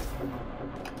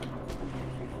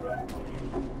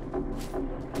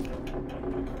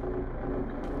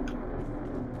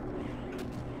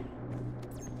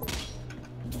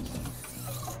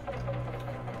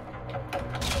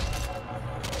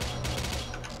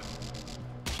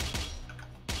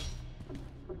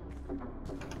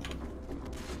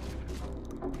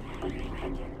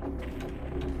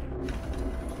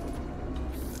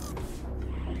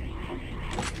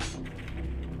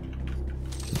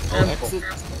 Exit.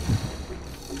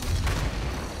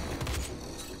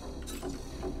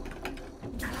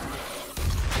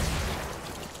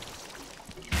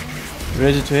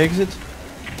 Ready to exit?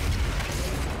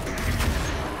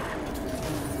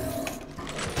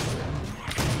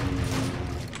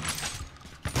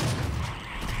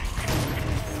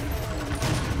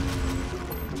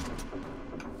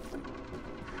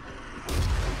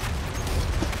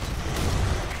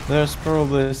 There's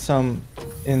probably some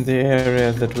in the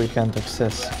area that we can't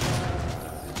access.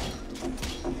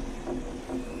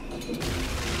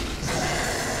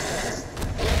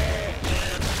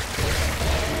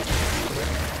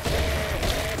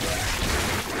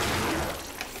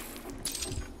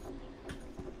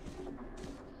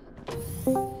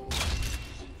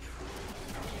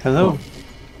 Hello.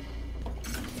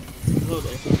 Hello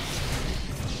there.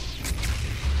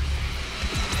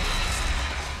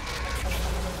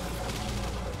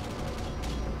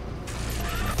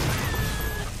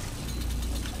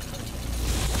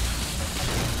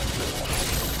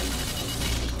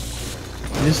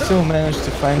 You still managed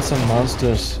to find some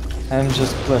monsters. I'm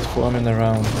just platforming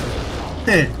around.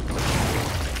 Heh.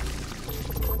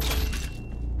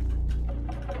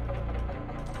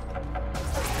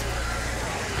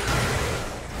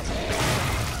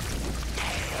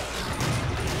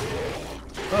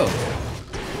 Oh.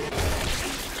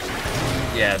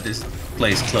 Yeah, this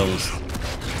place closed.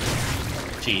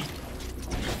 Gee.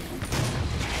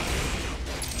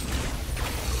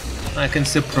 I can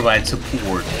still provide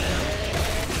support.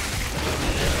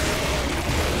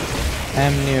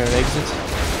 I'm near exit.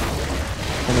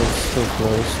 And it's still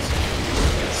closed.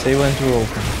 Say when to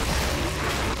open.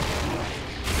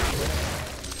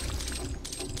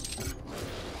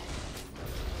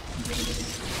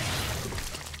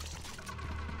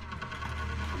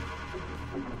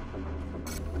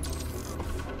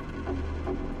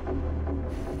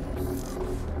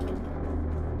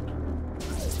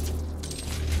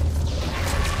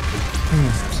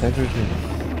 Segregated.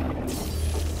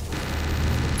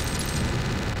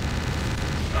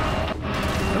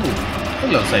 Oh,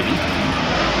 hello, Sabi.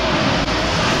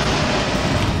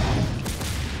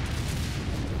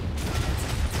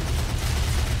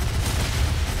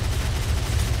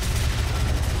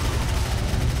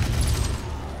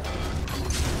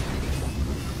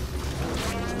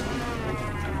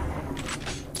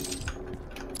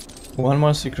 One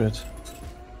more secret.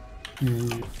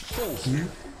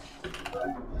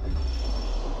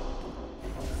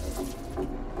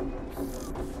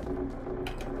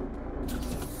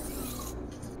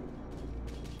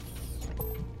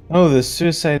 Oh, the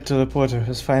suicide teleporter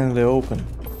has finally opened.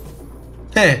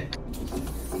 Hey.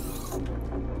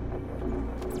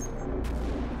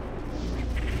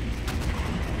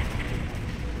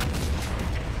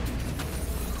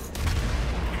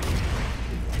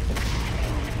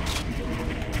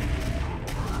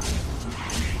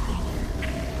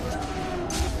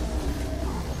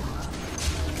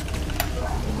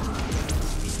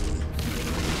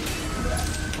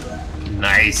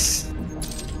 Nice.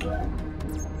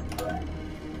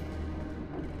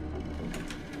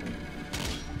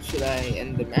 Should I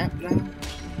end the map now?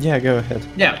 Yeah, go ahead.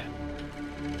 Yeah.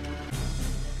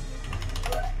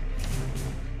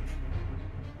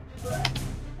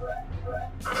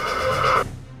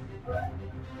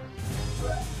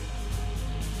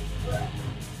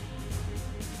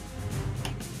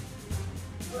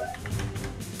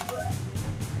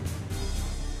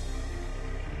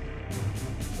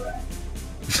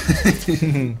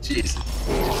 Jeez.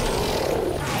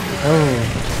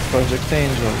 Oh, Project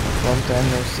Angel. Long time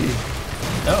no see.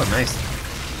 Oh, nice.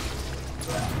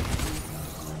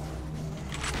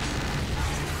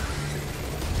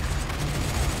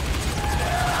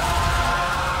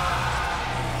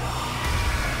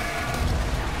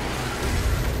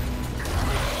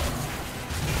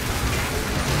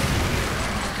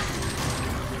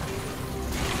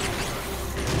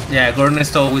 Yeah,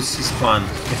 Gornest always spawn.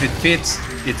 If it fits,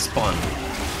 it spawn.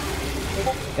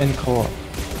 And co-op.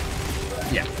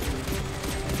 Yeah.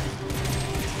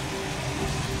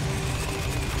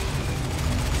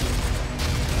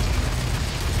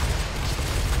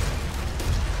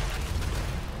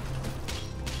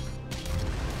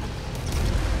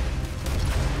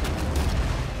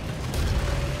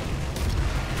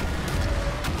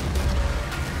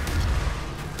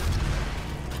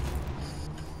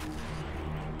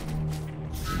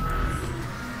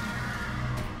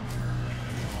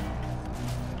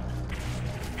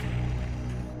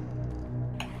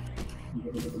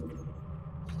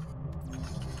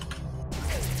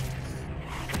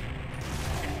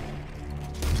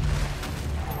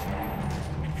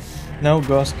 No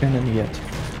ghost cannon yet.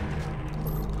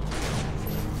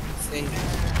 Same.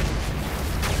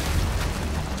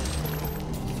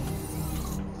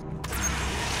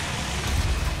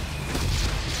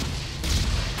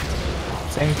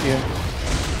 Thank you.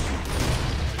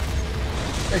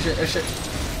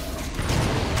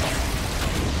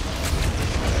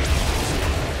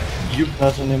 You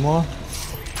not anymore?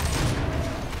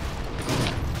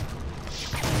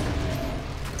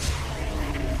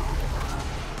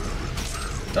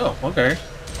 Oh, okay.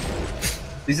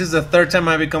 This is the third time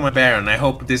I become a Baron. I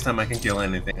hope this time I can kill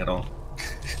anything at all.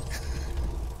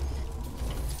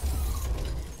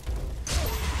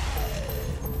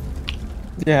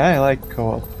 Yeah, I like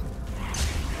co-op.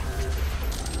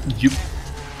 Yup.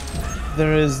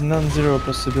 There is non-zero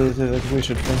possibility that we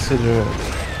should consider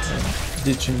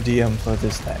ditching DM for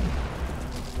this time.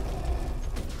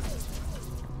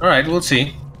 Alright, we'll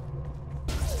see.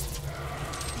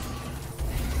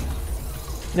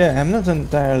 Yeah, I'm not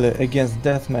entirely against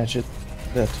deathmatch, it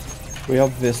that we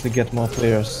obviously get more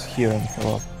players here in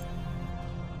co-op.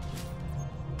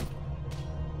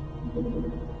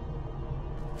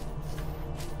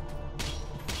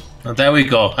 Oh, there we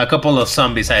go. A couple of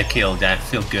zombies I killed. I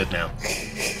feel good now.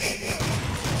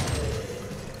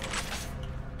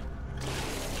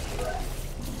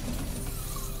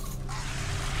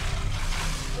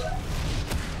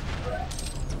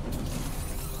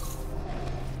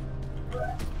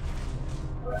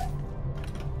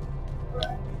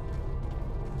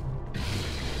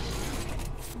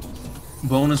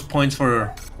 Bonus points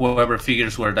for whoever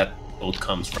figures where that boat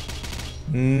comes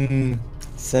from.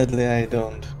 Sadly I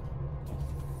don't.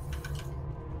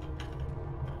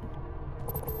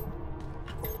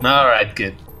 Alright,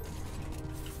 good.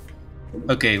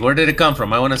 Okay, where did it come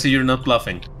from? I want to see you're not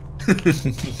bluffing.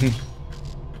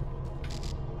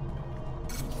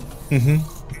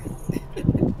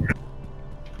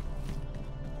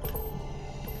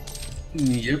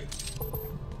 Yep.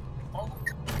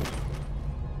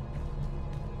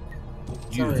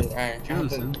 Sorry, I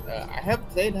have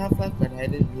played Half-Life, but I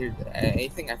didn't hear that. I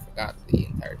think I forgot the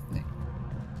entire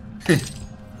thing.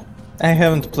 I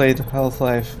haven't played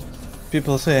Half-Life.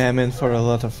 People say I'm in for a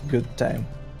lot of good time.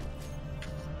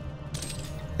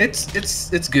 It's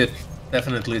good.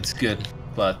 Definitely it's good,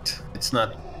 but it's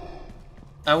not.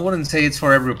 I wouldn't say it's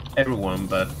for everyone,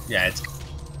 but yeah, it's.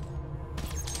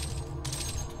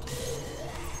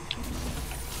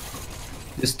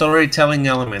 The storytelling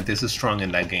element is strong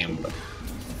in that game, but.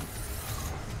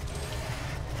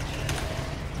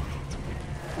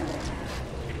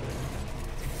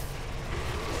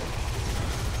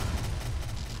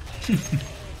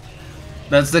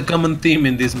 That's the common theme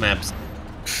in these maps.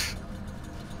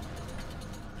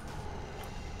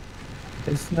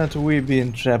 It's not we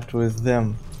being trapped with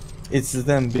them, it's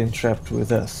them being trapped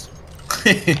with us.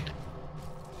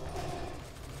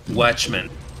 Watchmen.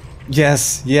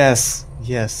 Yes, yes,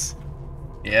 yes.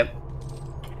 Yep.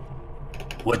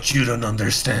 What you don't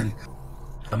understand,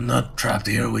 I'm not trapped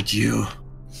here with you.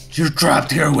 You're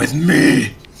trapped here with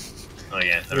me! Oh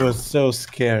yeah. It was so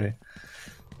scary.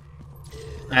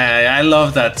 I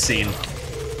love that scene.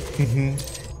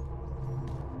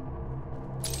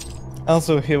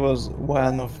 Also, he was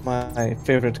one of my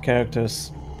favorite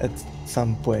characters at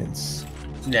some points.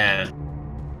 Yeah.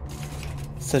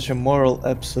 Such a moral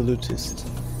absolutist.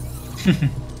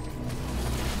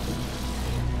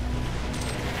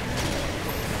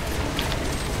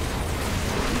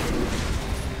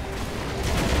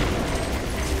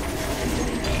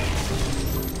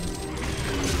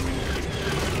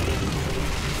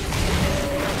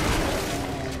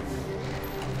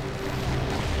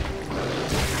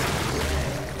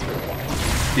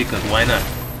 Because why not?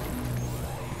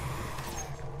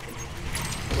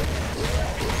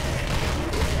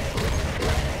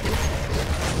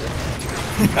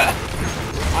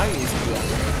 I'm used to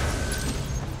that.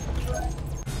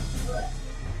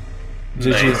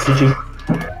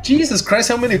 GG. Jesus Christ,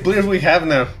 how many players we have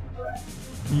now?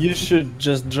 You should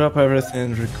just drop everything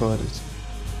and record it.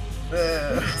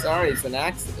 Sorry, it's an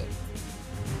accident.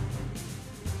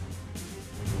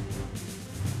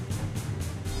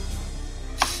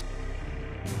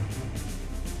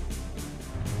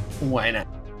 Why not?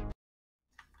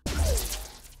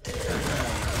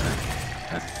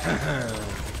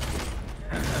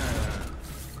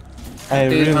 I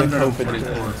really hope it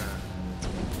does.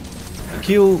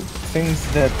 Kill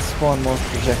things that spawn most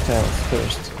projectiles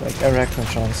first, like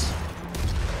arachnotrons.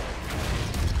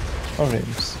 Or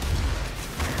imps.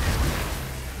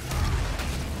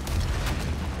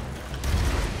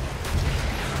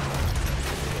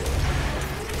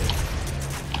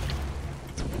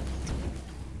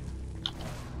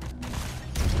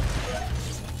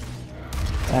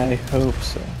 I hope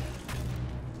so.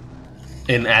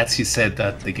 And as he said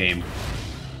that, the game.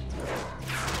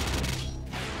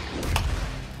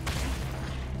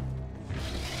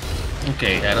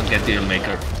 Okay, I don't get Deal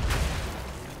Maker.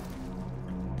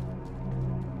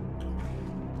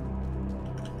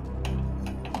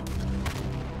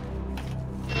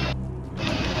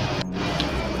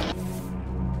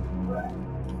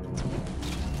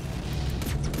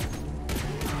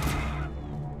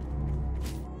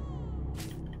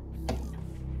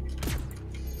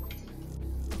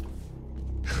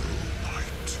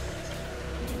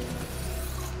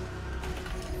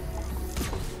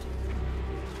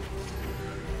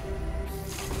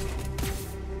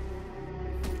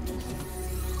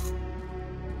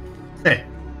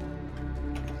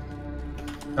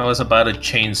 I was about to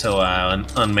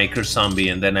chainsaw on Maker Zombie,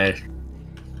 and then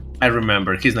I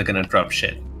remember he's not gonna drop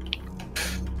shit.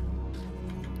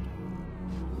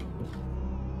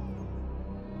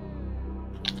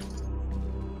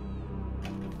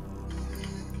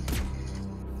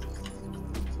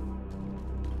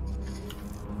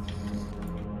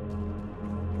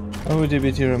 Oh,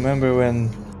 DBT, remember when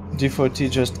D4T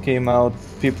just came out,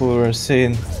 people were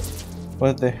saying,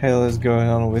 what the hell is going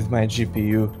on with my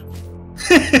GPU?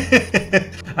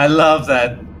 I love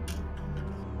that.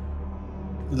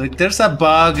 Like, there's a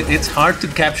bug, it's hard to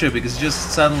capture because it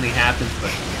just suddenly happens,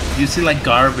 but you see like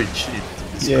garbage in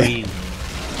the screen.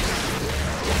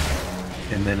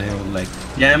 And then it will like,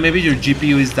 yeah, maybe your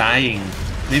GPU is dying.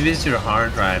 Maybe it's your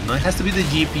hard drive. No, it has to be the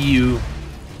GPU.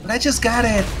 But I just got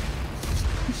it.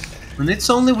 And it's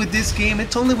only with this game,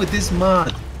 it's only with this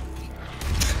mod.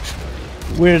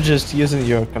 We're just using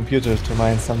your computer to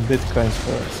mine some bitcoins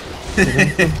for us.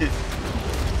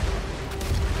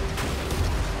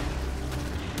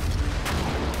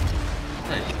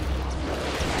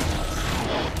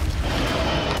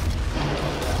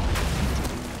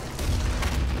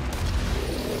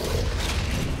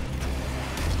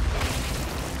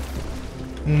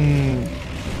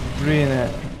 Green.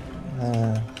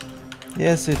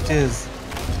 Yes, it is.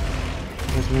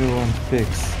 But we won't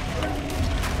fix.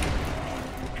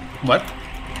 What?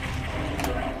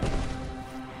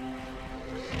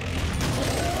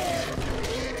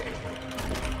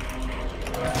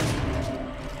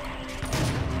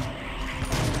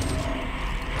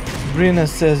 Brina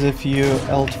says if you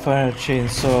alt-fire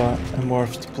chainsaw a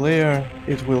morphed player,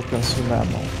 it will consume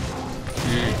ammo.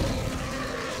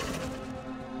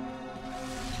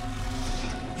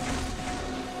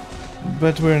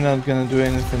 But we're not gonna do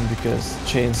anything because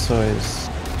chainsaw is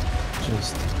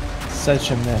just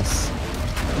such a mess.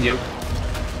 Yep.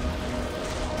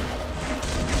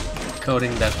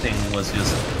 Coding that thing was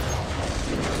just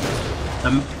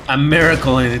a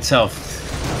miracle in itself.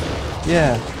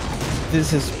 Yeah,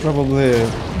 this is probably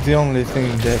the only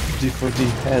thing that D4T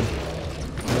had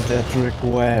that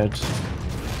required,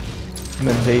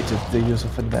 mandated the use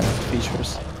of advanced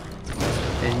features.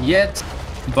 And yet,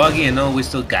 buggy and all, we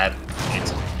still got it.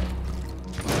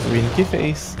 Winky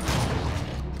face.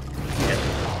 Yep.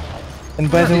 And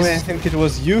by the way, I think it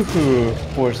was you who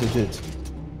ported it.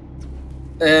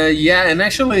 Yeah, and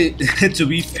actually, to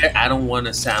be fair, I don't want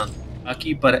to sound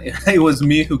lucky, but it was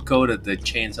me who coded the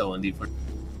chainsaw on D4T.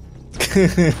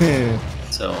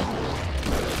 So,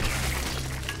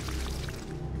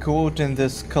 Quoting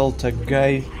this Caltech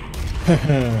guy.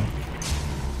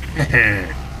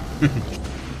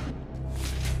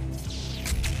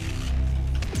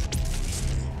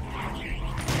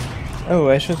 Oh,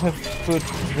 I should have put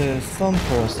the song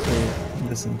for us to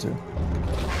listen to.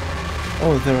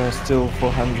 Oh, there are still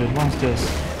 400 monsters.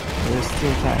 There is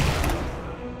still time.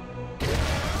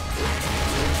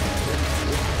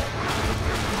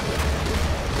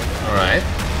 alright.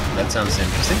 That sounds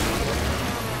interesting.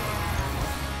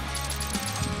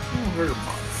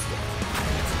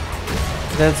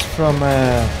 That's from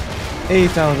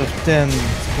 8 out of 10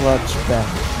 sludge band.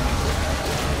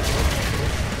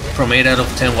 From 8 out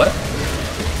of 10, what?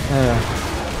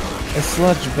 A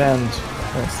sludge band,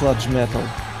 sludge metal,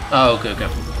 Oh, okay, okay.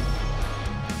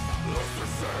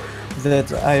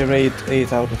 that I rate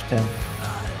 8 out of 10.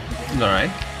 Alright.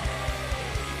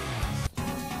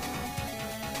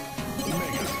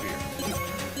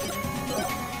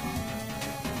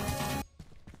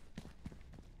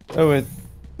 Oh, it...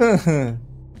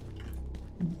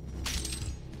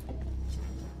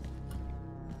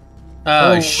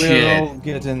 Oh, we're shit. all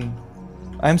getting...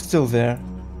 I'm still there.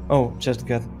 Oh, just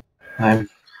got...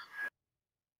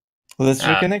 Let's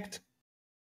reconnect.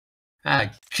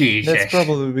 Ah, Jesus. That's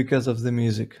probably because of the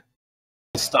music.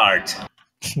 Start.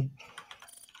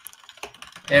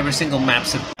 Every single map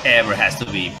ever has to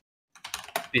be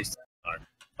this start.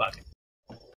 Fuck it.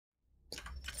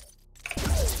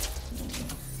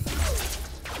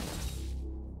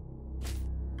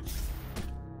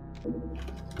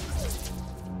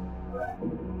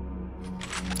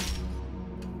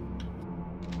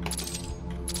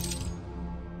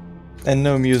 And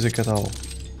no music at all.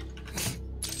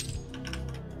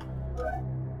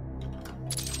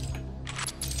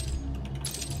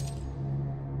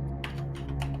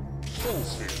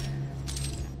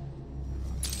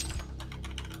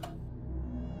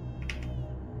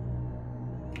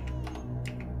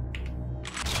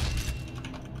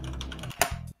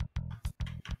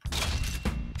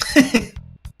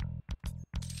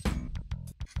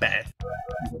 Bad.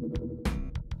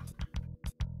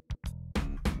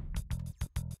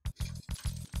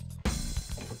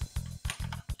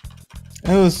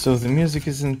 Oh, so the music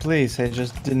is in place, I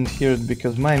just didn't hear it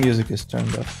because my music is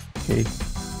turned off. Okay.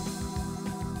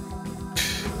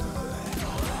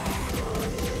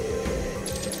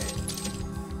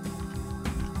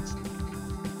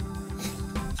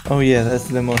 Oh yeah, that's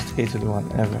the most hated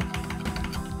one ever.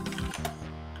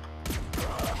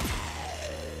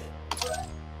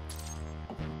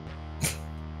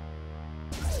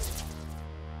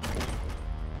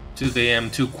 To the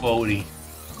M2 quality.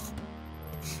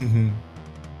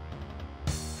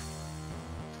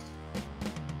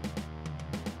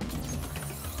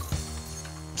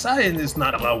 Science is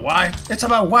not about why, it's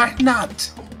about why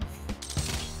not.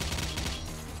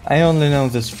 I only know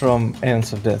this from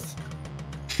Ants of Death.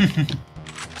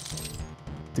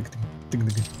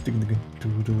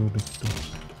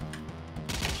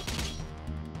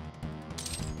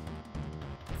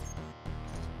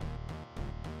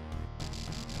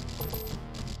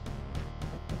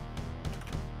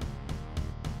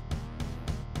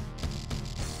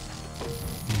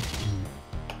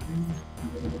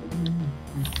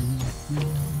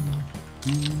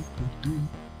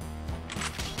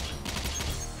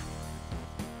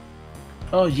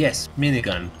 Oh yes,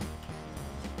 minigun.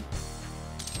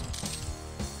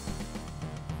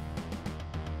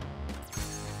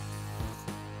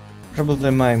 Probably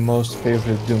my most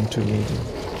favorite Doom 2 meeting.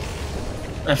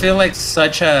 I feel like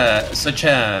such a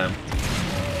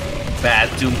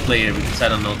bad Doom player because I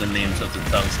don't know the names of the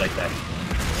tongues like that.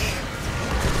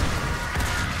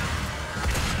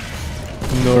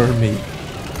 Nor me.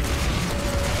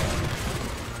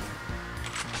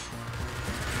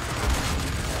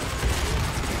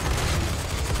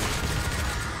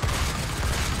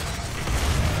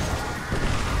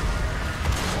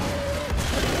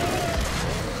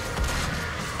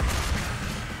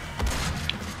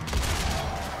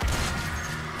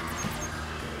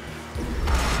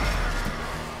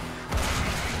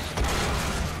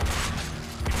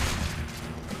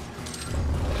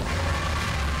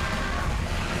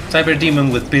 Cyber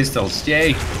Demon with pistols,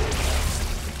 yay!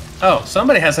 Oh,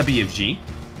 somebody has a BFG.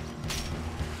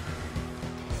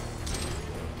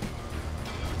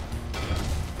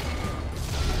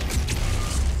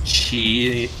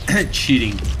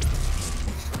 Cheating.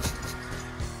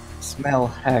 Smell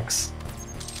hacks.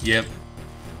 Yep.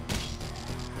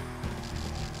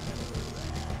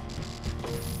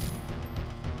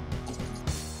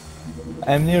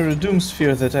 I'm near a Doom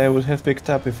sphere that I would have picked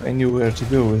up if I knew where to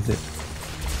go with it.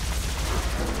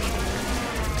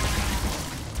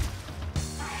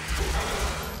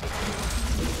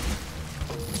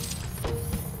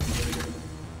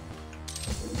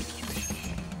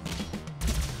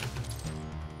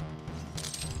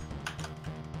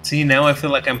 See, now I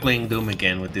feel like I'm playing Doom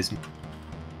again with this.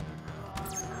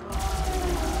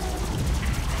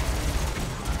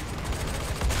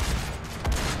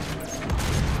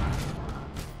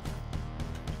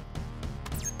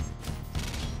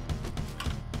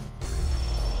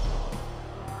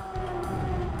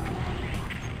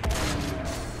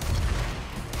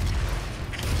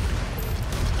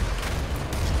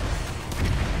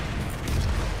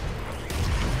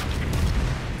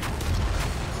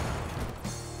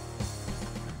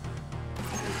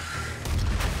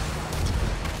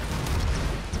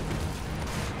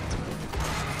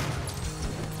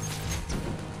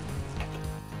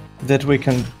 That we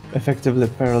can effectively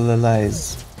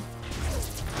parallelize.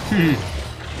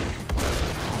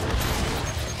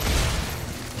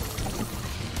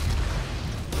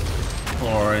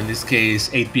 Or in this case,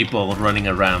 8 people running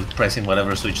around, pressing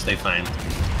whatever switch they find.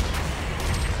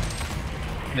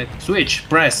 Like, switch,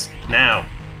 press, now.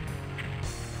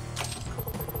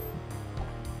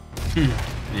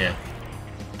 Yeah.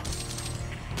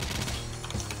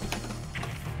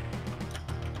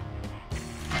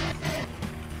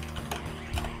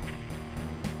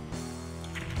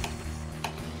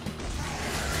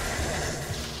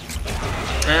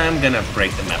 I'm gonna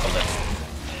break the map a little.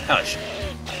 Ouch.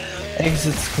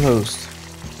 Exits closed.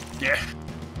 Yeah.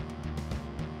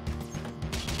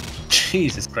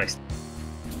 Jesus Christ.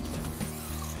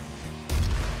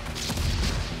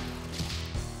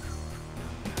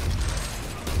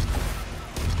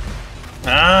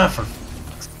 Ah, for...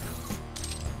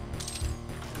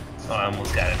 Oh, I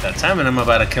almost got it that time, and I'm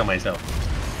about to kill myself.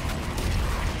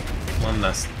 One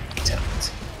last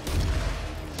attempt.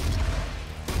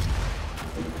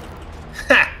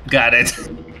 Ha! Got it.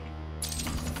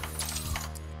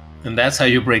 And that's how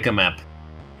you break a map.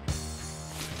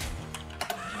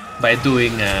 By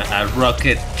doing a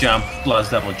rocket jump plus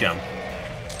double jump.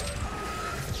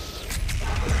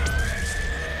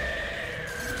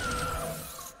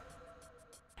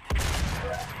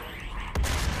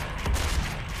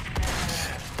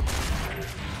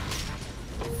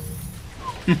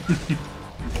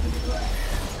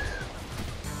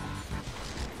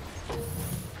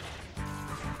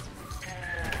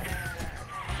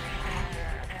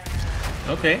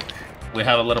 Okay, we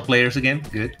have a lot of players again.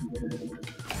 Good.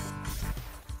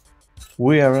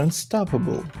 We are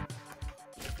unstoppable.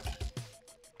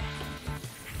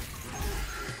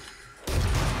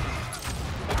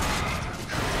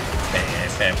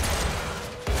 Bam, bam.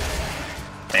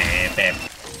 Bam, bam.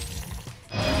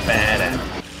 Bada.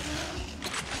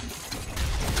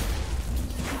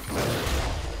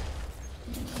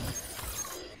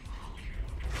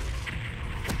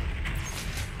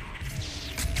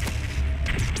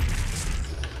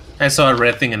 I saw a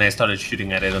red thing and I started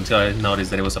shooting at it until I noticed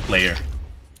that it was a player.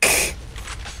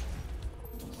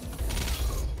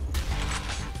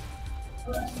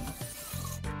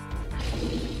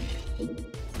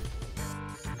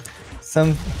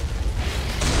 Some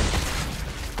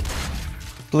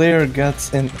player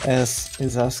Guts in S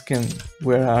is asking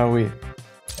where are we,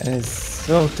 and is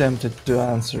so tempted to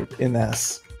answer in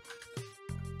S.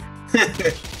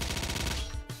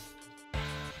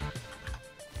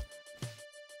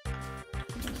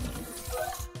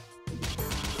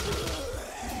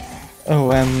 Oh,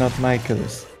 I'm not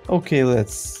Michaelis. Okay,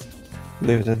 let's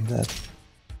leave it at that.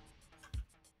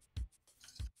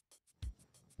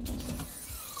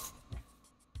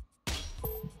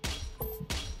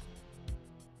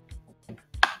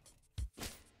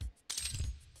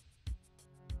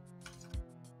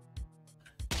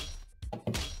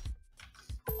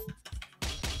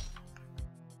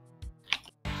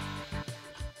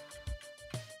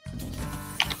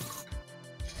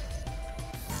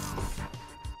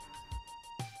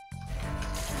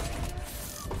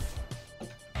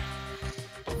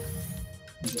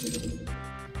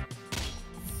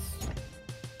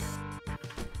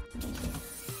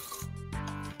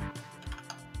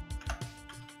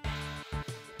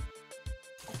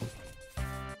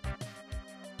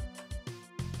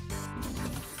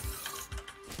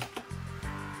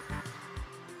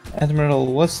 Admiral,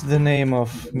 what's the name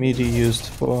of MIDI used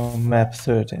for map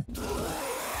 30?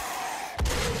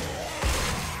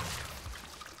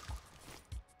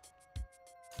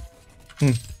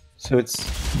 So it's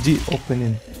the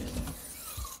opening.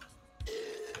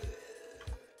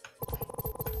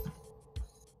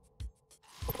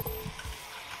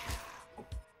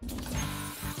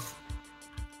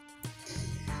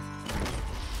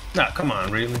 Nah, come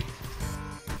on, really?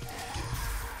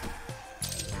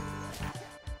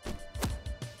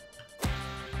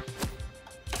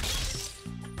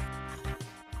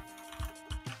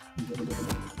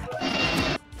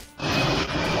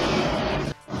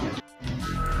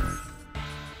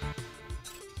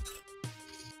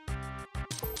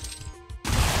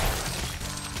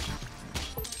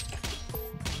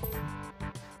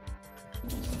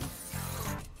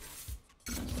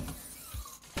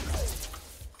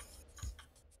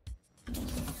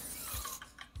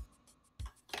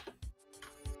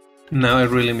 Now I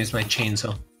really miss my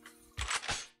chainsaw.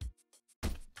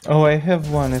 Oh, I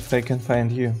have one if I can find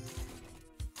you.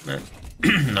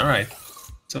 Alright,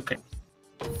 it's okay.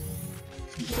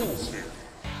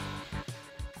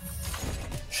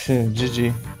 Shit,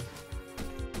 GG.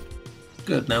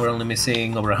 Good, now we're only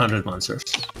missing over 100 monsters.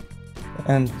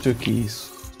 And 2 keys.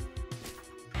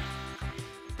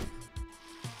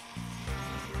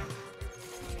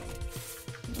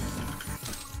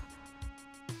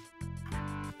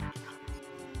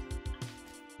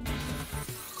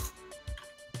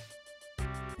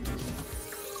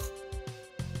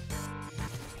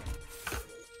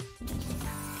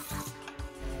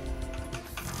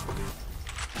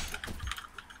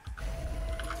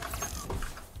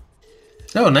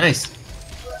 Oh, nice.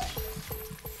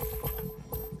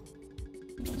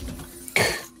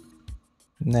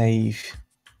 Naive.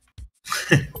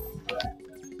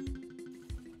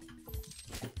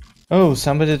 Oh,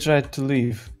 somebody tried to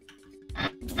leave.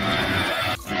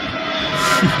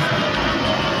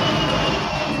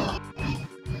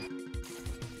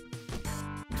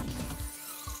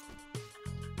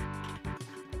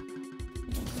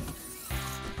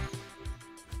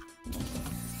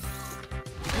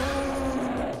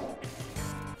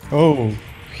 Oh,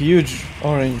 huge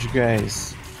orange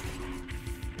guys.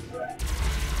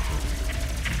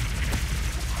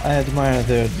 I admire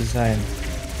their design.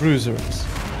 Bruisers.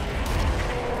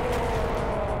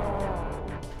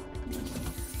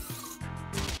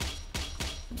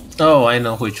 Oh, I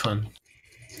know which one.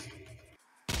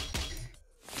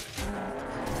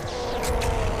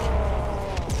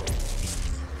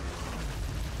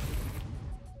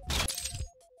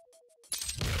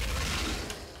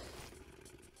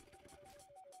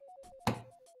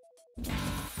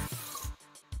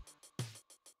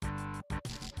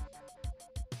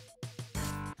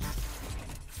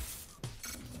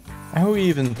 Are we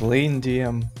even playing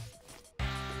DM?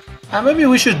 Maybe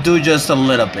we should do just a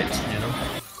little bit, you know?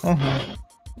 Uh-huh.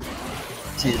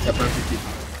 Sí, está perfecto.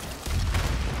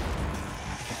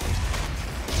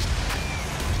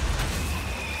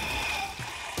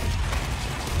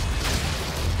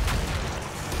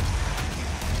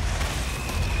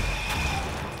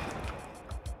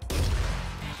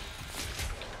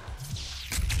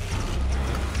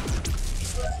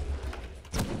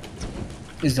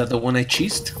 Is that the one I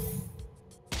cheesed?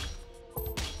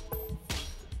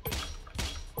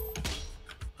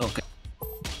 Okay.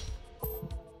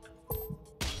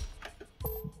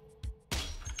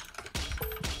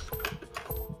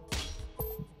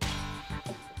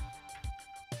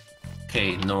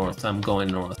 Okay, north. I'm going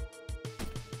north.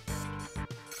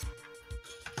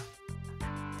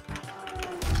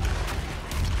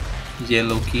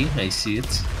 Yellow key, I see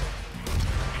it.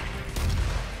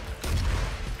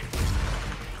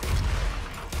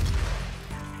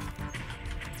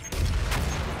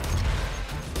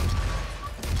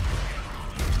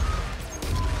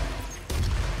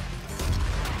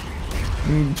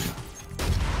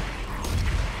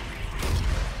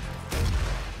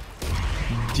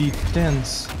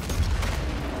 D10s.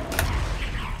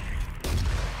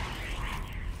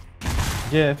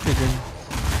 Yeah, fitting.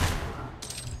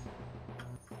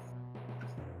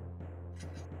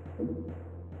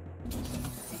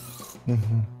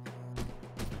 Mm-hmm.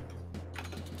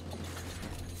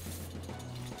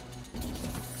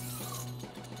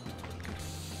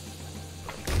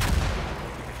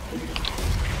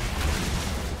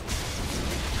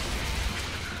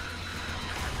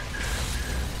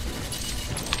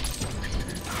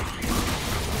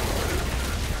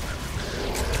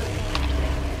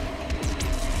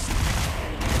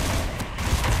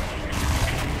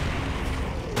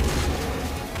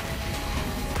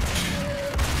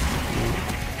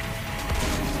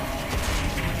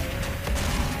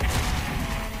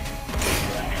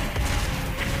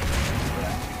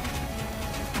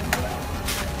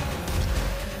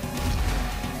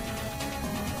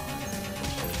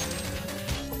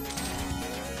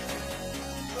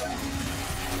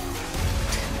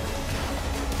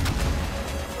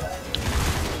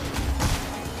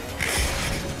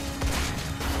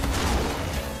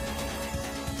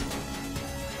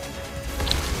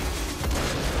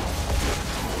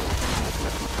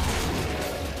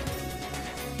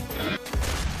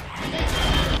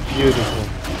 Beautiful.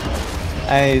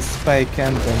 I spy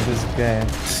camped on this guy.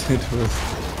 It was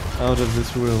out of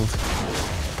this world.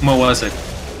 What was it?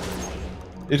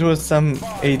 It was some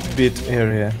 8-bit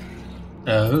area.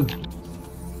 Oh.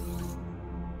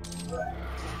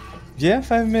 Yeah,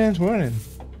 5-minute warning.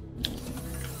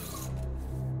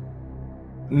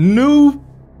 No.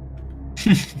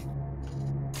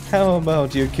 How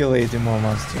about you kill 80 more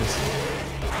monsters?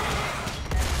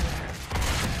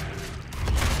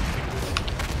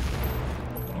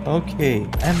 Okay,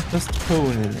 I'm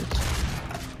postponing it.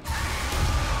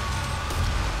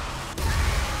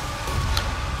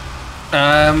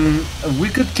 We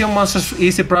could kill monsters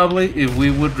easy probably if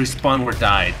we would respawn or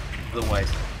die. Otherwise,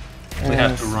 we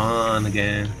have to run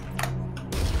again.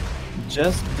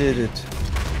 Just did it.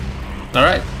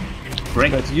 Alright,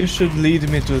 great. But you should lead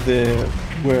me to the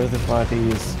where the party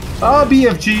is. Oh,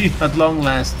 BFG at long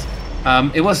last.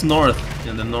 It was north,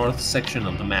 in the north section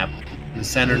of the map, the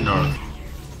center north.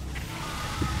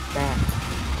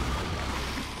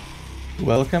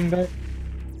 Welcome back.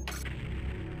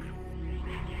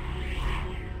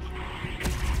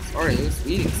 Sorry, I was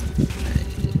eating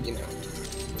something, you know.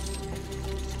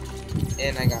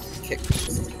 And I got kicked.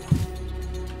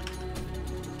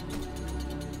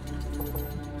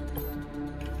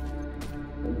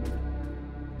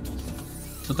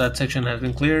 So that section has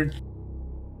been cleared.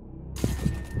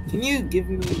 Can you give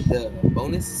me the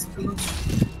bonuses,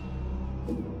 please?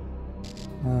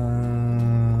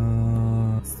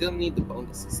 Still need the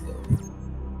bonuses though.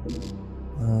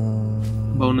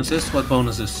 Bonuses? What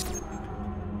bonuses?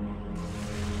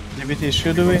 DBT,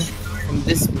 should we? From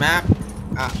this map,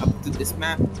 up to this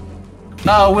map.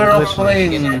 No, we're all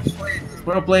Literally. playing.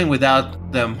 We're all playing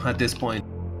without them at this point.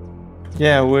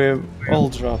 Yeah, we're all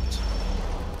dropped.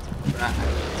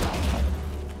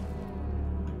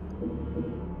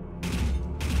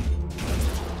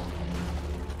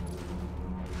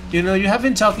 You know, you have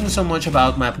been talking so much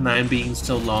about map 9 being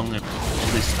so long and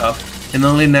all this stuff, and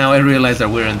only now I realize that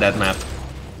we're in that map.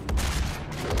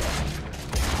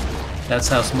 That's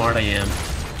how smart I am.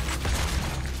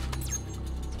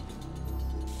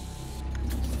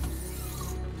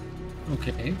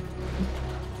 Okay.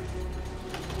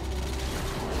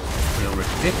 We already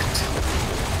picked.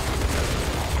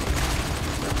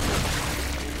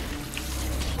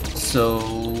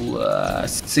 So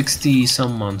 60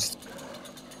 some months.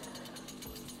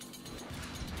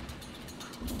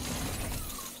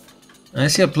 I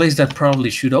see a place that probably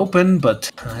should open,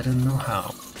 but I don't know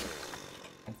how.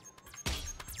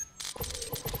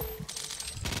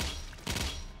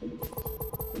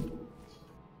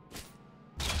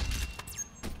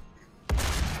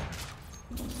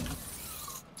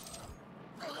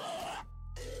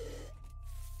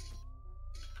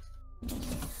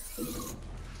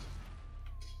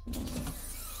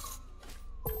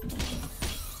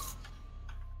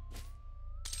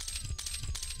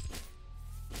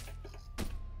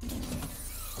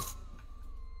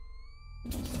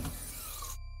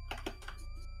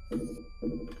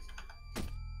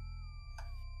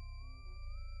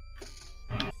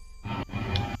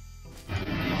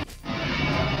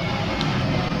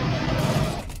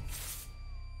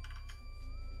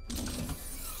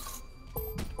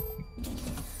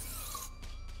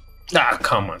 Ah,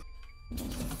 come on.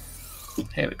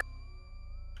 Here we go.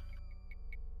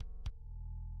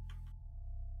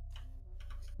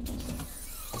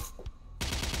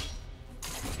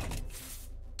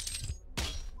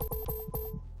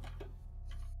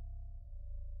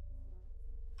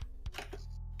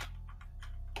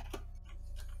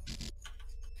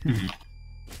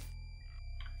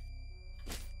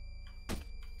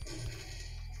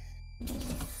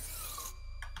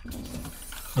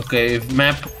 Okay, if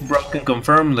map broken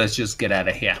confirmed, let's just get out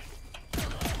of here.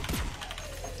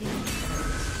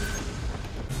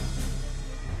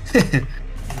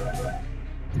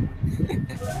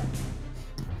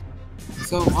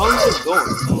 So how is it going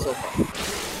so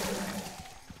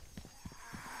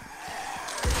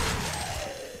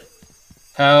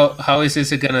far? How is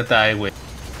this gonna die with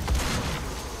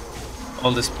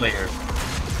all this player?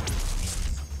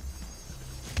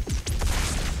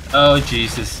 Oh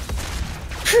Jesus.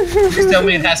 Please tell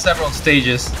me it has several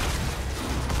stages.